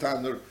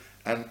mafitaner,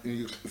 and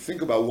you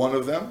think about one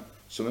of them.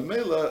 So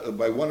memela,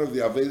 by one of the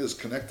avedas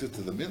connected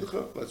to the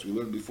mincha, as we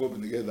learned before, the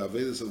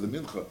avedas of the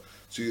mincha.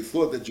 So you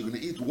thought that you're going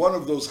to eat one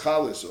of those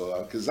chalas, or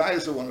a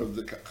kazayas of one of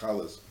the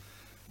chalas.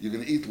 You're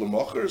going to eat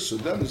lemocher, so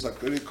then there's like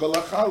kol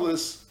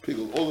chalas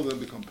pigul. All of them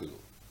become pigul.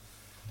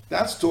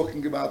 That's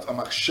talking about a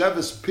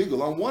machshavas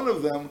pigul on one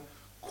of them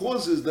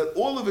causes that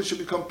all of it should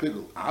become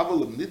pigul.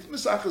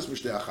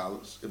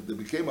 If there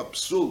became a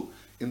psul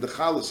in the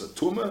chalas, a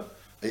tumah,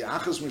 a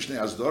yachas mishnei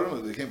azdorim,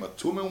 if there became a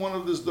tumah in one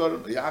of this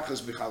dorim, a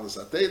yachas michalas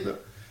ateda,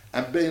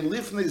 and bein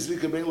lifnei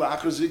zrika, bein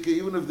la'achar zrika,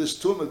 even if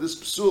this tumah, this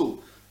psul,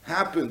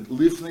 happened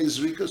lifnei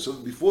zrika, so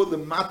before the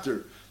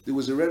matter, there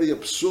was already a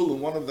psul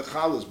in one of the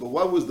chalas. But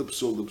what was the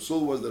psul? The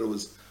psul was that it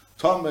was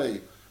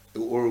tamei,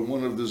 or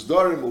one of the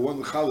zdarim, or one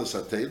of the chalas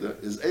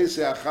hateda, is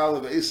eisei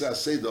achala ve'eisei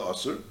aseda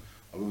aser,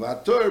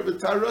 v'ator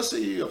b'tarasa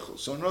yiyochel.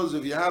 So notice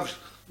if you have,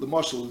 the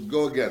marshal,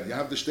 go again, you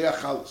have the shtei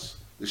achalas,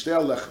 the shtei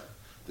alechem.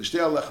 The shtei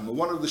alechem,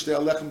 one of the shtei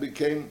alechem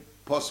became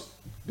possible,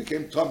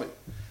 became tummy.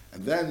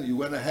 And then you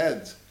went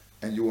ahead,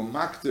 and you were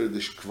makter the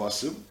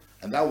kvasim,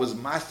 and that was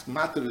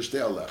matter the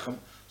shtei alechem.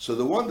 So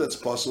the one that's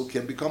possible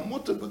can become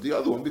mutter, but the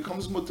other one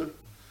becomes mutter.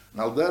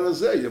 Now there is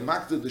you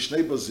makter the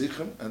shnei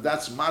bazichim, and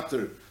that's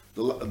matter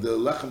the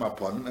lechem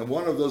aponim, and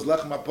one of those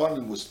lechem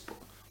aponim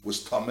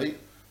was tummy.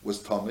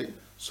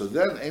 So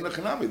then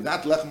einachanami,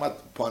 that lechem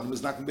aponim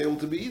is not going to be able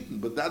to be eaten,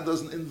 but that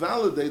doesn't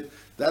invalidate,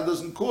 that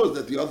doesn't cause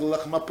that the other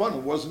lechem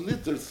aponim wasn't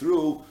knitted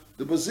through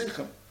the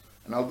bazichim.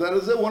 And al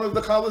derech one of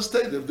the chalas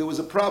stated if there was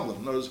a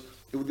problem. Notice,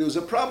 if there was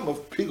a problem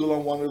of pigul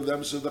on one of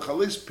them, so the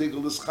chalis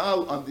pigul is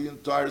chal on the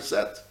entire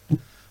set.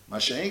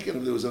 Masha'inkin,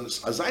 if there was a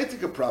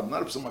zaitika problem,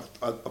 not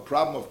a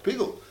problem of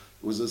pigul,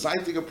 it was a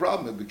zaitika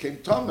problem, it became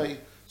tummy.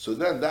 So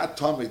then that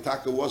tummy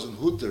taka wasn't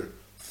hutter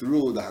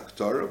through the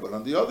haktarah, but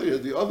on the other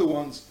hand, the other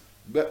ones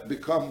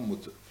become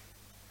mutter.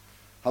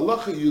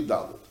 Halacha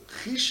yudalet.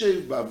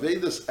 Chishev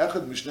ba'avedas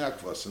echad mishnei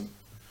akvasim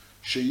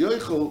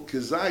sheyoichel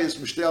kezayis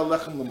mishtei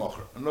alechem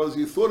l'mocher. In other words,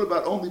 he thought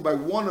about only by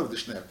one of the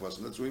shnei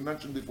akvasim. That's what we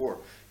mentioned before.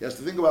 He has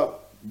to think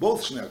about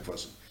both shnei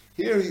akvasim.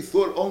 Here he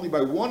thought only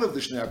by one of the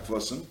shnei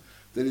akvasim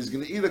that he's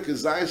going to eat a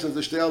kezayis of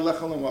the shtei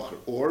alechem l'mocher.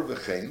 Or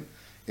v'chein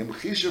im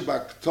chishev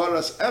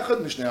ba'ktaras echad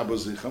mishnei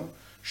abazichim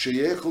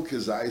sheyechel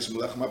kezayis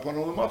melechem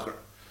aponim l'mocher.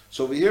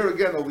 So over here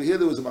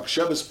there was a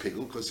machshavas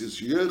pigul, because it's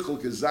yechel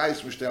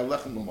kezayis mishtei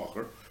alechem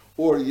l'mocher,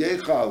 or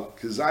yechal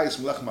kezayis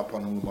melechem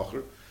aponim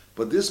l'mocher.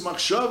 But this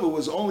machshava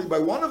was only by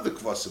one of the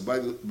kvasim, by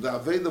the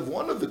aved of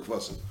one of the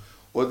kvasim,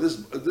 or this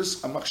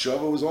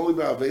machshava was only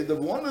by aved of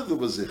one of the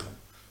bazichim.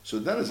 So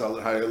then it's al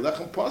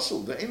hayalechem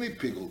pasul the any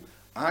pigul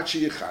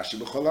achi yechashi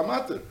b'chol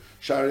hamater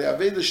shari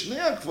aved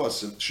shnei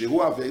kvasim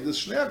shehu aved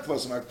shnei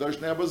kvasim aktor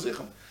shnei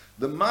bazichim.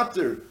 The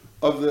matter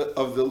of the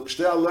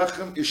shtei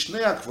alechem is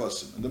shnei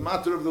kvasim, and the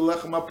matter of the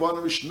lechem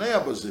aponim is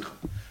shnei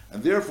bazichim,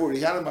 and therefore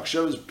he had a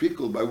machshavas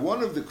pigul by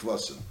one of the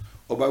kvasim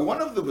or by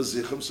one of the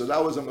bazichim, so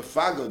that was a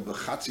mefagel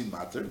b'chatzi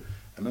matter,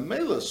 And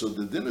Memela, so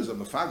the din is a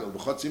mefagel,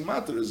 b'chotzi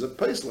matter is a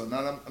pesla,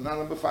 not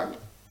a mefagel.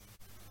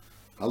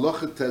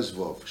 Halacha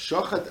tezvov,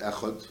 shochet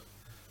echad,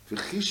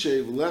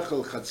 v'chishev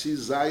lechel chatzi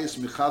zayis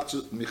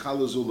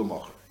michalazu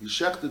l'mocher. He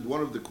shechted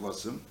one of the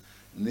kvasim,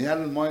 and he had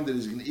in mind that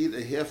he's going to eat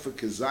a half a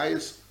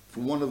kezayis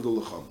from one of the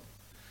lecham.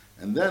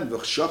 And then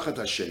v'chshochet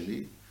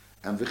hasheni,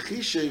 and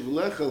v'chishev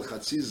lechel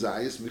chatzi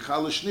zayis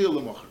michalash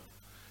l'mocher.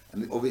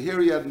 And over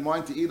here he had in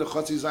mind to eat a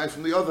chatzi zayis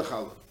from the other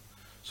challah.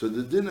 So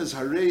the din is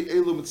harei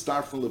elu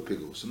mitzdarfin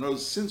lepigul. So in other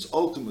words, since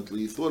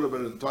ultimately he thought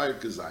about an entire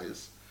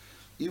kezayis,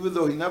 even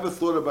though he never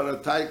thought about an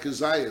entire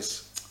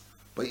kezayis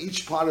by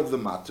each part of the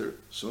matter,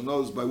 so in other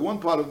words, by one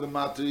part of the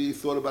matter he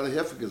thought about a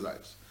half a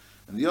kezayis,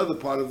 and the other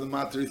part of the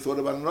matter he thought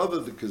about another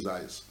the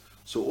kezayis.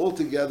 So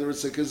altogether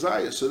it's a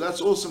kezayis. So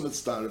that's also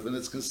mitzdarf, and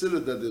it's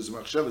considered that there's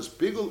machshavas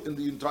pigul in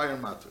the entire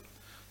matter.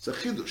 It's a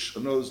chidush.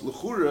 In other words,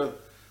 l'chura,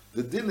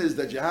 the din is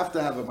that you have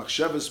to have a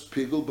machshavas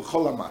pigul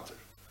b'chol matter.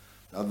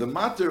 Now the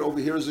matter over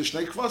here is a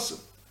shnei kvasim.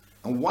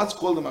 And what's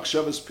called a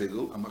machshavas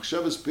pigul? A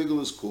machshavas pigul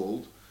is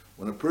called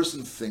when a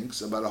person thinks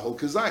about a whole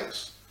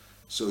kezayis.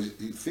 So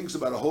he thinks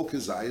about a whole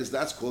kezayis,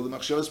 that's called a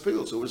machshavas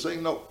pigul. So we're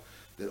saying no,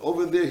 that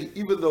over there,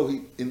 even though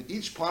he, in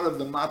each part of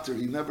the matter,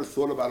 he never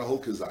thought about a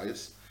whole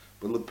kezayis,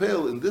 but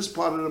lepel, in this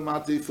part of the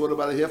matter, he thought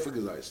about a half a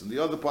kezayis. In the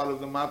other part of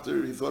the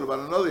matter, he thought about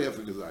another half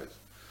a kezayis.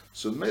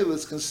 So mele,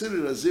 it's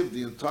considered as if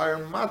the entire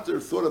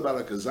matter thought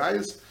about a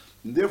kezayis,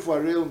 and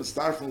therefore, Areil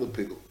mistarfin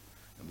lepigul.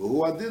 I'll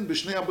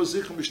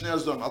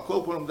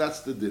call upon him, that's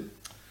the din.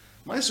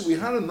 Maisa, we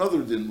had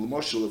another din,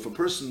 l'moshel, if a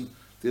person,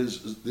 there's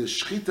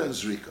shchita and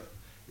zrika.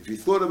 If he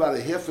thought about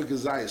a half a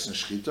kezayis and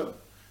shchita,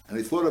 and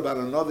he thought about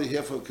another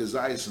half a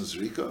kezayis and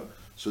zrika,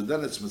 so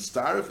then it's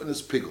mitzdarif and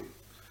it's pigul.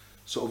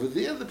 So over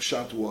there the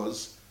pshat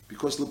was,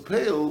 because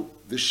lepeil,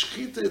 the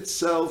shchita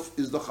itself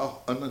is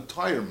an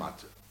entire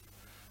matter.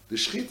 The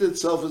shchita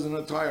itself is an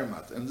entire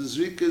matter, and the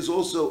zrika is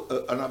also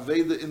an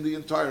aveda in the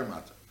entire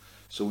matter.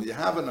 So we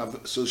have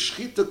so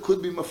shchita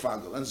could be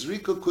mafagel and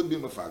zrika could be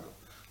mafagel.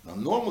 Now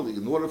normally,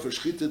 in order for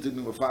shchita to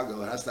be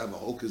mafagel, it has to have a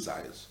whole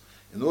kezayis.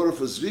 In order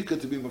for zrika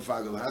to be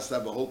mafagel, it has to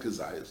have a whole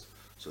kezayis.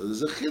 So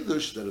there's a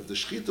chidush that if the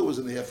shchita was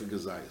in the half a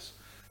kezayis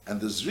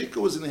and the zrika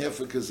was in the half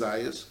a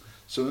kezayis,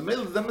 so in the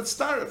middle of them it's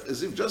starif,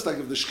 as if just like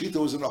if the shchita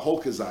was in a whole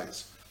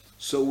kezayis.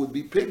 So it would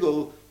be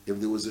pigul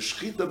if there was a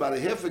shchita about a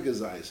half a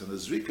kezayis and a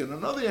zrika and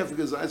another half a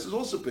kezayis is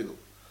also pigul.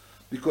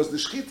 Because the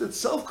shchita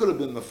itself could have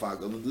been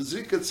mafagel, and the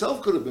zrika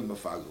itself could have been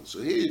mafagel.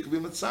 So here you could be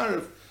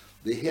mitzaref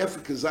the half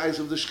of kezayis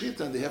of the shchita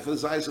and the half of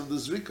kezayis of the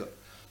zrika.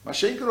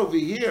 Mashenker over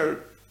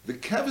here, the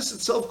kevis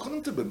itself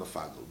couldn't have been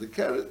mafagel. The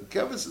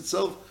kevis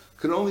itself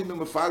could only be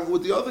mafagel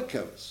with the other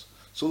kevis.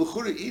 So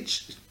l'chura,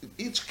 each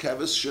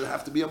kevis should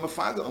have to be a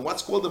mafagel. And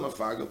what's called a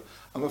mafagel?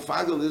 A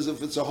mafagel is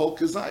if it's a whole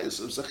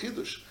kezayis, it's a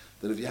chidush.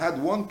 That if you had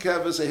one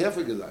kevis, a half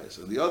a kezayis,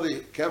 and the other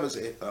kevis,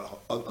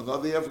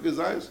 another half a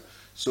kezayis,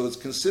 so it's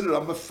considered a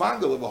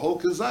mefagel of a whole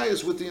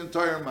kezayis with the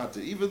entire matter,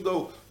 even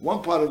though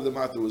one part of the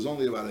matter was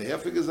only about a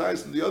half a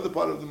kezayis, and the other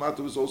part of the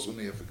matter was also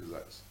only half a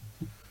kezayis.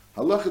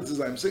 Halachat is,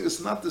 I'm saying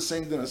it's not the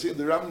same din. I'm saying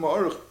the Rambam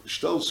Ma'orach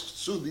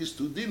stells to these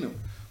two dinim.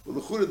 Well,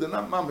 the Chura, they're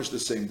not mamish the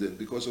same din,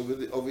 because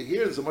over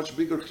here is a much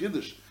bigger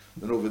chiddush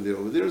than over there.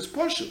 Over there is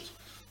pashut,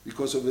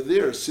 because over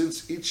there,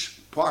 since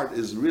each part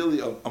is really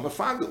a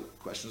mefagel, the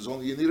question is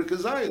only you need a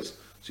kezayis.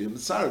 So you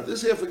mitzaref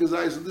this half a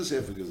kezayis and this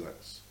half a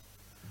kezayis.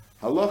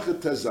 Halacha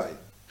tezai,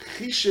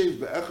 chishev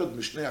be'echad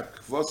mishnei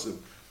hakvasim,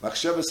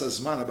 machshavas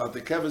hazman, about the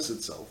kevis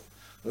itself.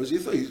 In other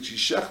words, he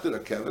shechted a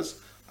kevis,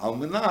 al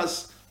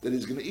minas, that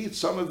he's going to eat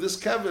some of this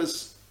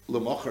kevis,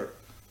 lemocher,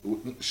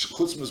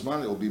 chutz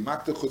mizmani, it will be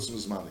makta chutz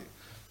mizmani.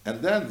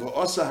 And then,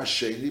 v'osa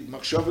hasheni,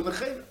 machshav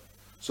nechena.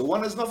 So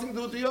one has nothing to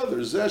do with the other.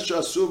 Zeh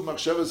shasuv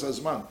machshavas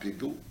hazman,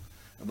 pigul,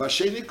 and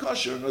v'hasheni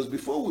kosher. And as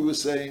before we were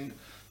saying,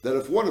 that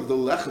if one of the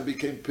lechem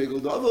became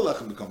pigul, the other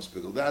lechem becomes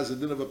pigul. That has a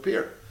din of a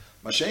pair.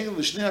 Mashenkel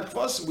l'shnei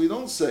hakvasim, we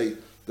don't say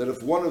that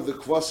if one of the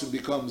kvasim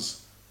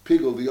becomes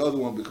pigul, the other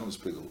one becomes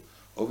pigul.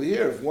 Over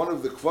here, if one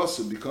of the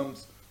kvasim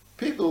becomes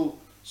pigul,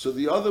 so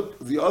the other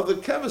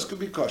kevis could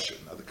be kosher.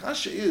 Now the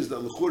kasha is that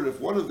l'chura, if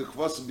one of the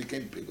kvasim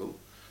became pigul,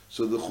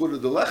 so the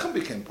lechem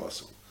became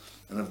pasul.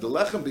 And if the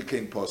lechem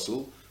became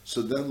pasul,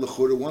 so then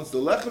l'chura, once the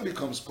lechem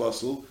becomes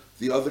pasul,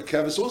 the other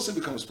kevis also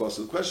becomes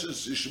pasul. The question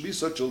is, it should be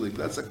such a link.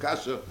 That's a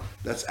kasha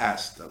that's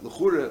asked. That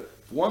l'chura,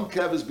 one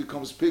kevis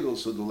becomes pigul,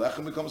 so the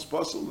lechem becomes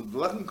pasul, and the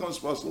lechem becomes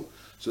pasul,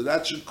 so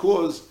that should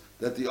cause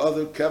that the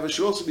other kevis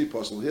should also be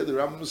pasul. Here the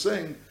Rambam is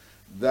saying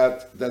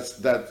that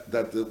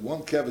the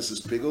one kevis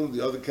is pigul and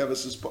the other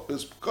kevis is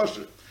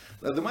kosher.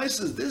 Now the Maisa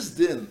says this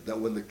din, that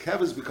when the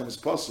kevis becomes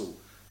pasul,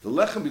 the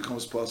lechem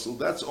becomes pasul,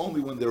 that's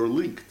only when they were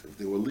linked. If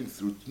they were linked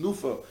through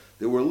tnufa,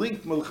 they were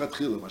linked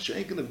melchatchila.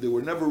 Mashenkin, if they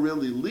were never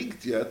really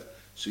linked yet,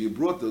 so you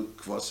brought the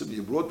kvasim,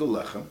 you brought the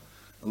lechem,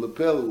 and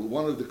lepel,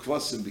 one of the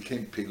kvasim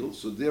became pigul,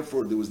 so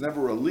therefore there was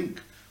never a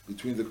link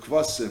between the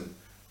kvasim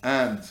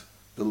and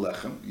the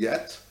lechem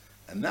yet,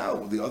 and now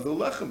the other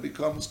lechem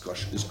becomes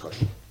kosher, is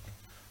kosher.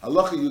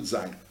 Halacha Yud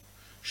Zayin.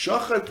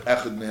 Shachat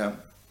echad mehem,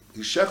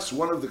 he shechs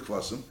one of the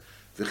kvasim,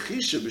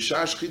 V'chisha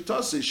b'shar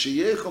shchitasi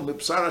sheyechel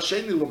mipsar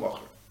hasheni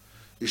l'mocher.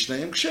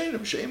 Ishneim kshenim,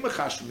 sheim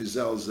mechash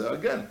mizel zeh.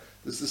 Again,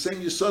 it's the same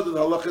yisod in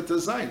halacha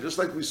tezayin. Just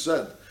like we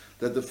said,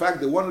 that the fact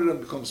that one of them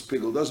becomes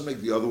pigul doesn't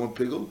make the other one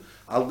pigul.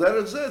 Al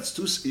derech zeh, it's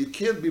too, you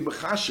can't be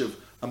mechashev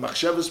a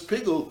machshavas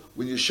pigul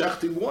when you're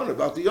shechting one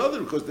about the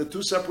other, because they're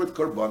two separate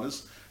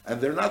korbanos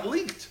and they're not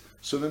linked.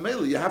 So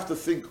memela, you have to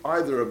think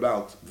either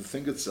about the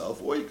thing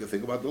itself, or you can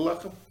think about the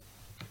lechem.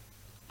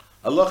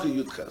 Halacha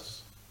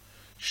yudches.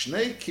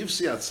 Shnei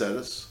kivsi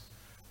atzeres,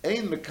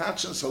 ein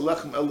mekatchen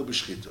salechem elu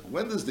b'shchita.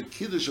 When does the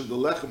kiddush of the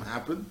lechem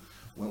happen?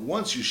 When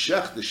once you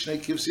shech the shnei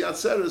kivsi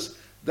atzeres,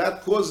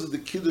 that causes the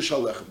kiddush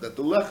halechem, that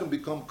the lechem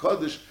become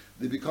kaddish,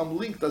 they become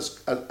linked as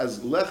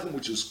lechem,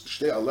 which is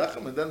shtei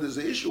alechem, and then there's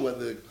an issue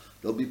whether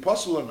they'll be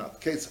possible or not.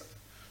 Ketzad.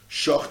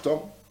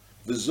 Shochtom,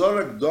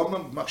 v'zorek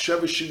domem machshev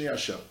shini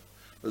Hashem.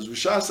 As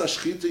b'shas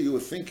hashchita, you were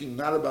thinking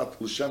not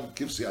about l'shem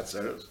kivsi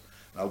atzeres.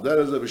 Al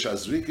derech zeh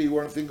b'shas zrika, you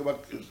weren't thinking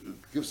about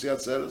kivsi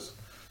atzeres.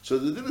 So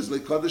the din is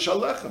like Kaddish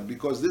Alechem,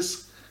 because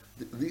these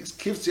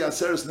Kivtzi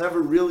Atzeres never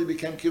really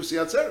became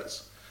Kivtzi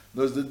Atzeres.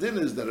 Because the din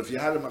is that if you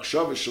had a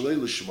Machshava Shalei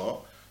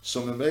Lishma,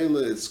 so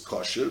Memela it's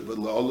kosher, but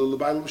Le'olah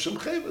L'baylam Shem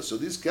Cheva. So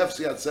these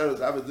Kivtzi Atzeres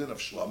have a din of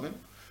Shlomim,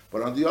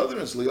 but on the other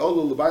hand,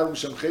 Le'olah L'baylam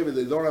Shem Cheva,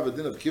 they don't have a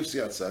din of Kivtzi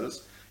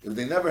Atzeres. If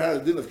they never had a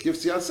din of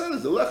Kivtzi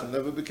Atzeres, the Lechem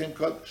never became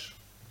Kaddish.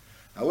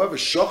 However,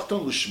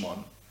 Shochton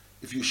Lishman,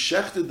 if you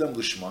shechted them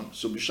Lishman,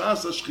 so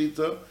B'shas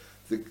HaShchita,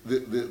 the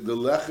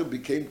lechem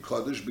became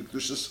kaddish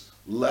b'kedushas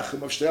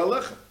lechem of shtei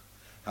lechem.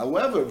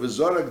 However,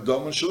 v'zorek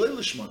doman shalei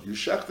lishman, you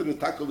shechted a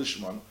taka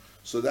lishman,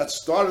 so that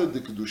started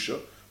the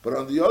kedusha. But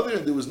on the other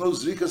hand, there was no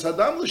zrikas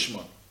hadam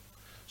lishman.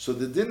 So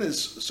the din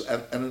is,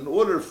 and in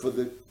order for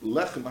the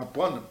lechem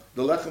upon him,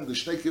 the lechem, the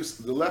shnei kivs,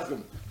 the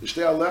lechem, the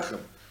shtei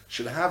lechem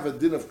should have a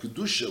din of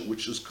kedusha,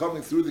 which is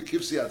coming through the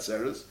kivsi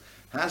atzeres,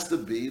 has to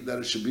be that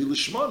it should be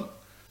lishman.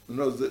 You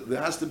know,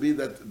 there has to be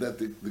that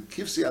the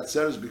kivsi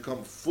atzeres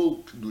become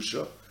full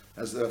kedusha,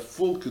 as a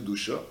full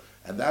kedusha,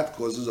 and that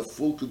causes a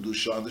full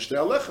kedusha on the shtei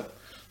alechem.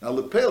 Now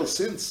lepel,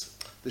 since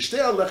the shtei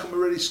alechem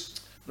already,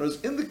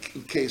 in the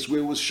case where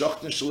it was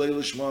shachtin shalei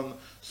lishman,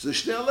 so the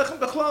shtei alechem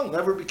bechlal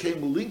never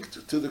became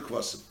linked to the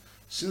kvasim.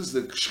 Since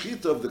the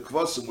shchita of the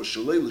kvasim was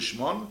shalei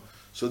lishman,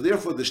 so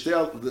therefore the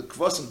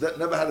kvasim that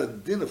never had a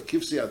din of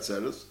kivsi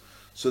atzeres,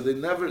 so the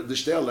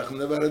shtei alechem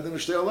never had a din of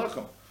shtei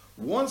alechem.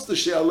 Once the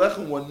shtei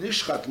alechem were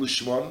nishchat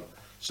lishman,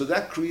 so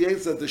that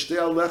creates that the shtei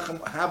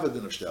alechem have a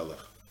din of shtei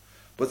alechem.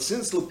 But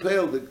since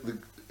lepel,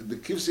 the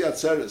kivsi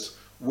atzeres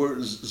were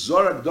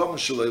zorak dom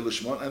shalei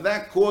lishman, and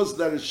that caused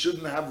that it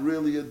shouldn't have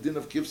really a din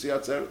of kivsi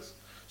atzeres.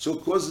 So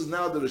it causes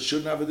now that it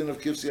shouldn't have a din of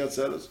kivsi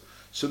atzeres.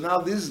 So now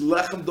these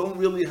lechem don't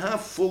really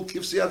have full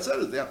kivsi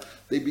atzeres.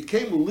 They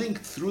became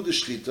linked through the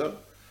shchita,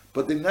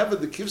 but they never,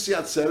 the kivsi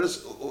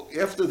atzeres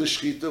after the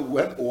shchita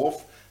went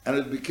off, and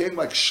it became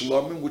like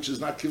shlomim, which is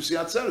not kivsi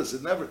atzeres.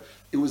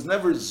 It was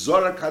never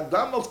zorak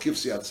hadam of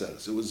kivsi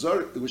atzeres. It was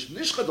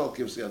nishchad al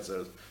kivsi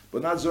atzeres,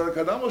 but not zorak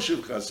hadam al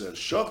shivcha atzeres.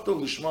 Shachton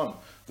lishman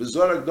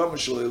v'zorak dam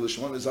shalei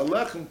lishman is a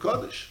lechem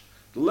kaddish.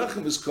 The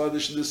lechem is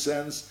kaddish in the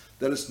sense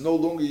that it's no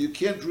longer, you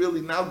can't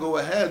really now go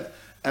ahead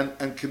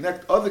and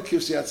connect other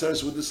kivsi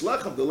atzeres with this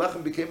lechem. The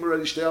lechem became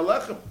already shtei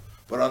lechem.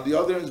 But on the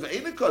other hand,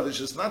 ve'ena kaddish,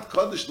 it's not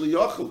kaddish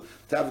liyochel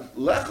to have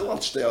lechel al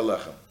shtei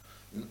lechem.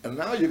 And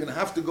now you're going to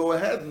have to go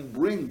ahead and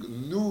bring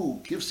new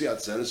kivsi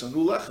atzeres and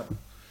new lechem.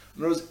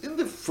 In other words, in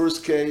the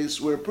first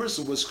case where a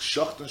person was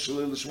shachtan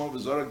shalei lishman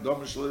v'zorak dam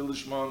shalei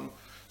lishman,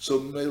 so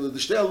the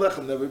shtei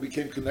lechem never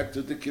became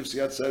connected to kivsi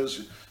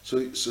atzeres.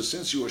 So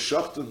since you were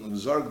shachtan and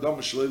v'zorak dam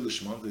shalei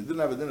lishman, they didn't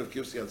have a din of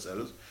kivsi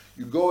atzeres.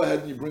 You go ahead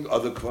and you bring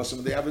other kvasim,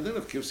 and they have a din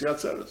of kivsi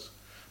atzeres.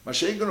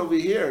 Mashiach over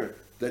here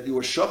that you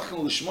were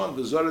shachtan lishman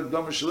v'zorak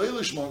dam shalei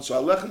lishman,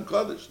 so alechem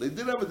kaddish. They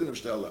did have a din of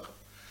shtei lechem.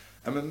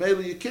 And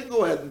Memela, you can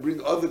go ahead and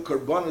bring other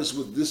karbanos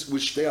with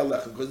shtei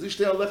alechem, because these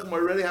shtei alechem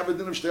already have a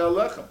din of shtei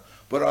alechem.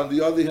 But on the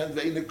other hand,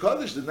 ve'ina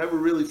kaddish, they never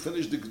really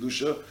finished the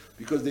kedusha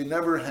because they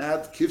never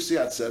had kivsi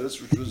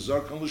atzeres, which was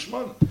zarkan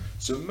lishman.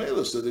 So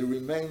Memela, so they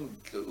remain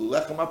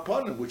lechem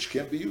aponim, which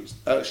can't be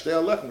used, shtei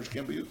alechem, which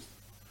can't be used.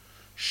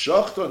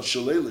 Shachton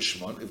shalei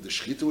lishman, if the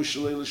shchita was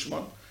shalei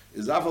lishman,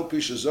 is aval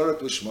pisha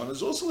zarak lishman,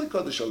 is also like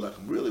kaddish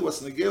alechem. Really,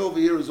 what's negay over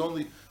here is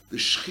only the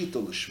shchita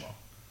lishman.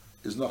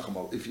 Is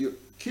nachamo. If you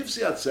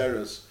kivsi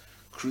atzeres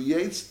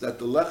creates that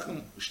the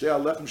lechem shtei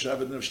alechem should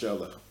have a din of shtei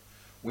alechem.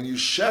 When you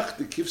shech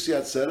the kivsi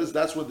atzeres,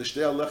 that's when the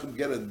shtei alechem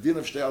get a din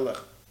of shtei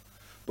alechem.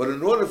 But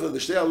in order for the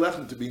shtei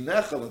alechem to be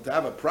nechel and to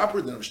have a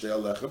proper din of shtei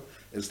alechem,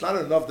 it's not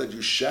enough that you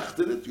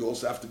shechted it. You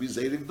also have to be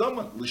zaydik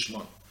daman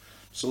lishman.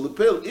 So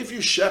lepel, if you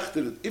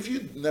shechted it, if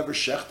you never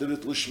shechted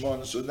it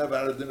lishman, so it never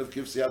had a din of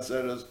kivsi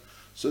atzeres,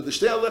 so the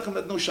shtei alechem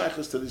had no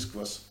shaychus to these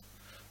kvasim.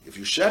 If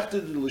you shechted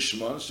it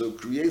lishman, so it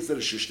creates that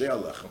it's shtei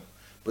alechem.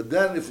 But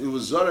then if it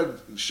was Zarek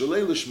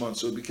Shalei Lishman,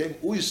 so it became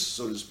Uis,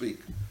 so to speak,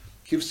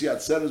 Kivsi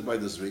Atzeres by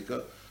the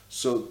Zrika,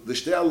 so the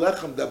Shtei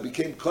Alechem that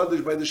became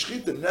Kaddish by the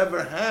Shchita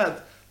never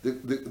had the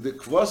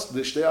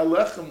Shtei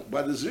Alechem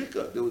by the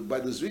Zrika. By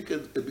the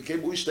Zrika, it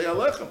became Uis Shtei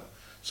Alechem.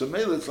 So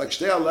Mela, it's like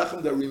Shtei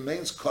Alechem that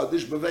remains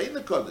Kaddish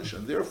B'Ve'ina Kaddish,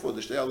 and therefore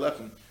the Shtei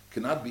Alechem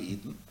cannot be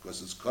eaten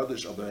because it's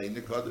Kaddish or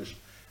B'Ve'ina Kaddish.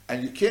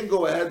 And you can't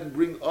go ahead and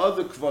bring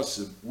other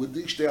kvasim with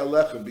the Shtei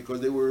Alechem because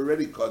they were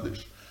already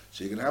Kaddish.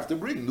 So you're going to have to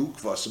bring new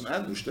kvasim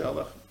and new Shtei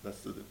Alechem.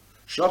 That's the thing.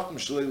 Shachtim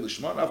Shlei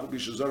Lishman, Afu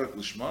B'Shazarek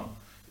Lishman,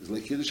 is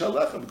like Kiddush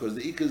Alechem because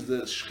the Ika is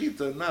the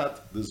Shchita,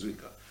 not the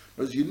Zrika.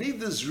 Because you need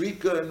the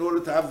Zrika in order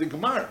to have the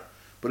Gemara.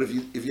 But if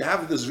you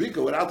have the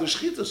Zrika without the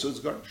Shchita, so it's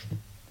garnished.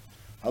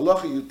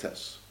 Halacha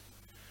Yutes.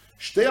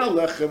 Shtei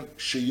Alechem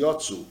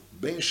Sheyotzu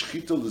Ben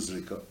Shchita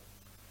L'Zrika.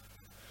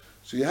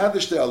 So you had the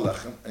Shtei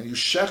Alechem and you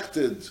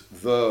shechted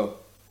the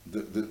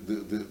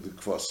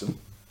kvasim,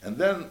 and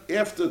then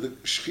after the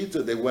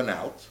Shchita they went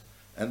out,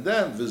 and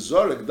then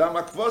V'zorek Dam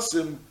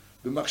HaKvasim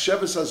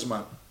B'machsheves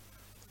Hazman.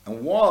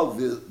 And while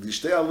the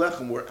Shtei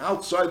Alechem were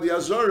outside the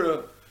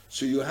Azara,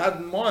 so you had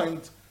in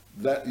mind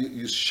that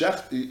you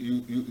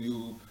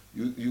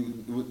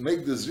would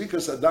make the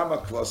Zrikas Adam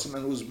HaKvasim,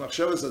 and it was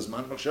Machsheves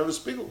Hazman, Machsheves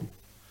Pigul.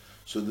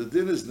 So the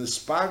din is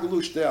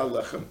Nispaglu Shtei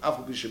Alechem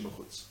Afu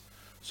B'Shemachutz.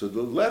 So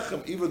the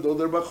lechem, even though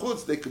they're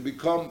bachutz, they could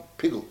become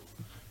pigul.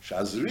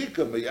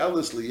 Shazrika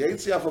me'elis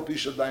liyetzi afal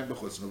pisha daim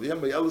bachutz. Now,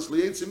 v'hem me'elis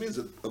liyetzi means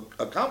it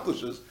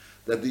accomplishes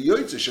that the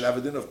yotzi should have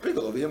a din of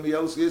pigul. V'hem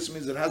me'elis liyetzi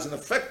means it has an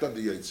effect on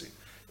the yotzi.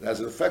 It has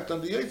an effect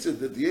on the yotzi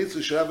that the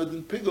yotzi should have a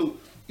din pigul,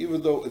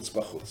 even though it's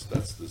bachutz.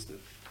 That's this din.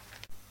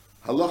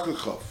 Halacha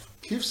chav.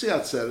 Kivsi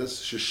atzeres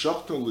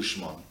sheshachto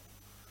lishman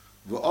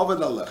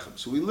v'ovad alechem.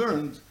 So we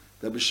learned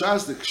that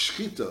b'shas the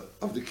shchita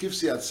of the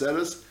kivsi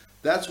atzeres,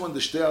 that's when the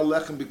Shtei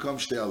Alechem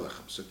becomes Shtei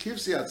Alechem. So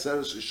Kivsi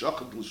Atzeres is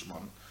Shachat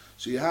Lishman.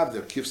 So you have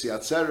there Kivsi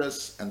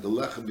Atzeres, and the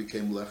Lechem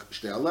became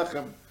Shtei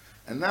Alechem.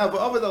 And now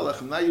V'Ovid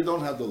Alechem, now you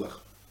don't have the Lechem.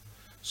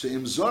 So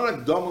Im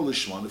Zorak Doma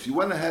Lishman, if you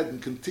went ahead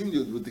and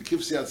continued with the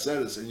Kivsi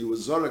Atzeres, and you were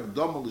Zorak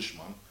Doma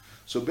Lishman,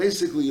 so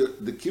basically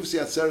the Kivsi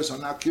Atzeres are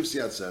now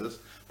Kivsi Atzeres,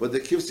 but the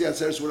Kivsi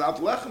Atzeres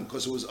without Lechem,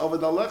 because it was Ovid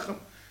Alechem.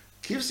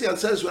 Kivsi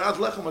Atzeres without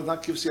Lechem was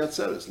not Kivsi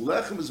Atzeres.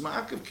 Lechem is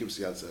Ma'akev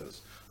Kivsi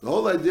Atzeres. The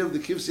whole idea of the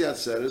Kivsi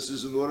Atzeres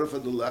is in order for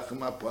the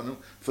Lechem upon him,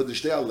 for the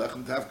Shtei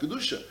Alechem to have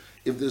Kedusha.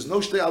 If there's no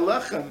Shtei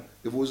Alechem,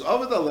 if it was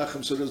Ovid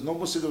Alechem, so there's no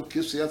Musik of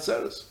Kivsi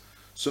Atzeres.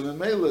 So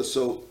Memela,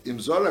 so Im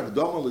Zorak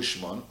Doma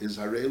Lishman is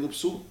Harei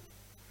L'Psul.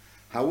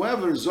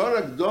 However,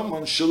 Zorak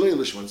Doma Shalei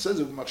Lishman, it says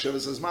it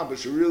Machsheves Hazman, but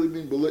should really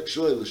mean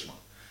Shalei Lishman.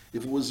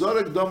 If it was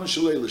Zorak Doma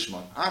Shalei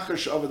Lishman, Achar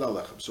She'ovid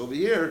Alechem. So over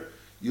here,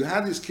 you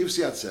had these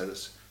Kivsi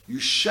Atzeres, you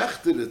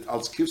shechted it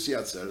als Kivsi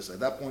Atzeres. At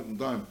that point in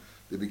time,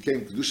 they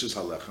became Kedushas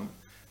Halechem.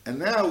 And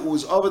now it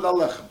was Ovid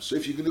Alechem. So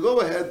if you're going to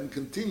go ahead and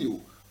continue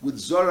with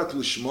Zorak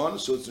Lishman,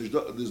 so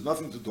there's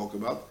nothing to talk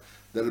about,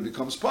 that it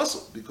becomes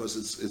puzzle, because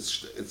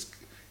it's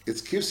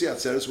Kivsi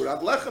Atzeres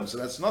without Lechem, so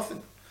that's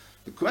nothing.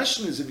 The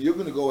question is, if you're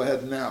going to go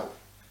ahead now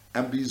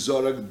and be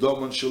Zorak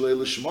Doman Shalei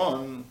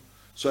Lishman,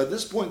 so at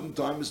this point in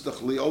time, it's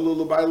Tachli Olu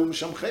L'Baylu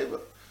Misham Cheva.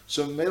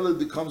 So Mela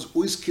becomes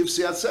Uis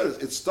Kivsi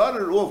Atzeres. It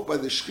started off by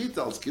the Shchita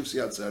als Kivsi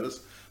Atzeres,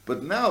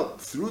 but now,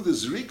 through the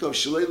Zrika of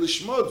Shalei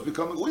Lishman, it's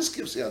becoming Uis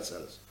Kivsi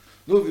Atzeres.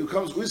 No, if it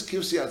becomes Uis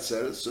Kivsi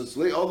Atzeres, so it's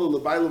Lei Olu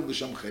L'Baylu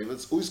Misham Cheva,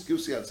 it's Uis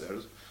Kivsi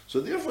Atzeres, so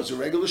therefore it's a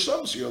regular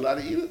Shlom, so you're allowed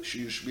to eat it.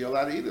 You should be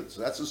allowed to eat it.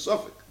 So that's a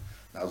suffix.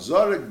 Now,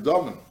 Zorak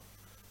Doman,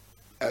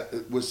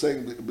 we're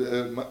saying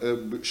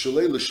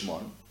Shalei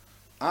Lishman,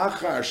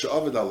 Achar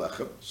She'ovid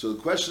Alechem. So the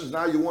question is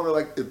now you want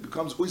to it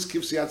becomes Uis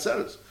Kivsi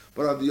Atzeres.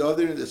 But on the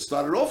other hand, it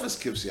started off as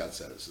Kivsi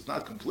Atzeres. It's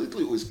not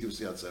completely Uis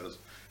Kivsi Atzeres.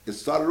 It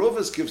started off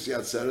as Kivsi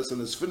Atzeres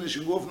and it's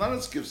finishing off not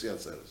as Kivsi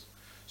Atzeres.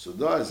 So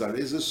there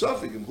is a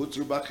suffix in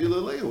Hutru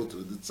Bachila Lei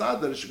Hutru. The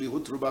tzad that it should be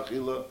Hutru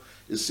Bachila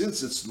is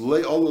since it's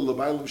Lei Ola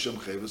L'Baylu Shem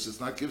Cheves, it's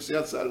not Kivsi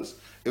Atzeres.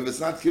 If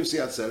it's not Kivsi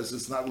Atzeres,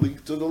 it's not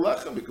linked to the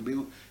Lechem. It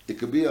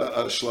could be a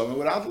Shloma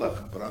without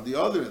Lechem. But on the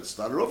other hand, it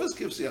started off as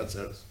Kivsi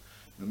Atzeres.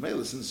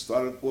 Memela, since it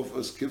started off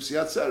as Kivsi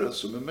Atzeres,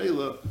 so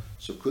Memela,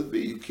 so could be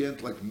you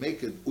can't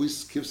make it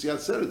Uis Kivsi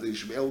Atzeres, that you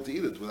should be able to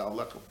eat it without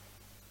Lechem.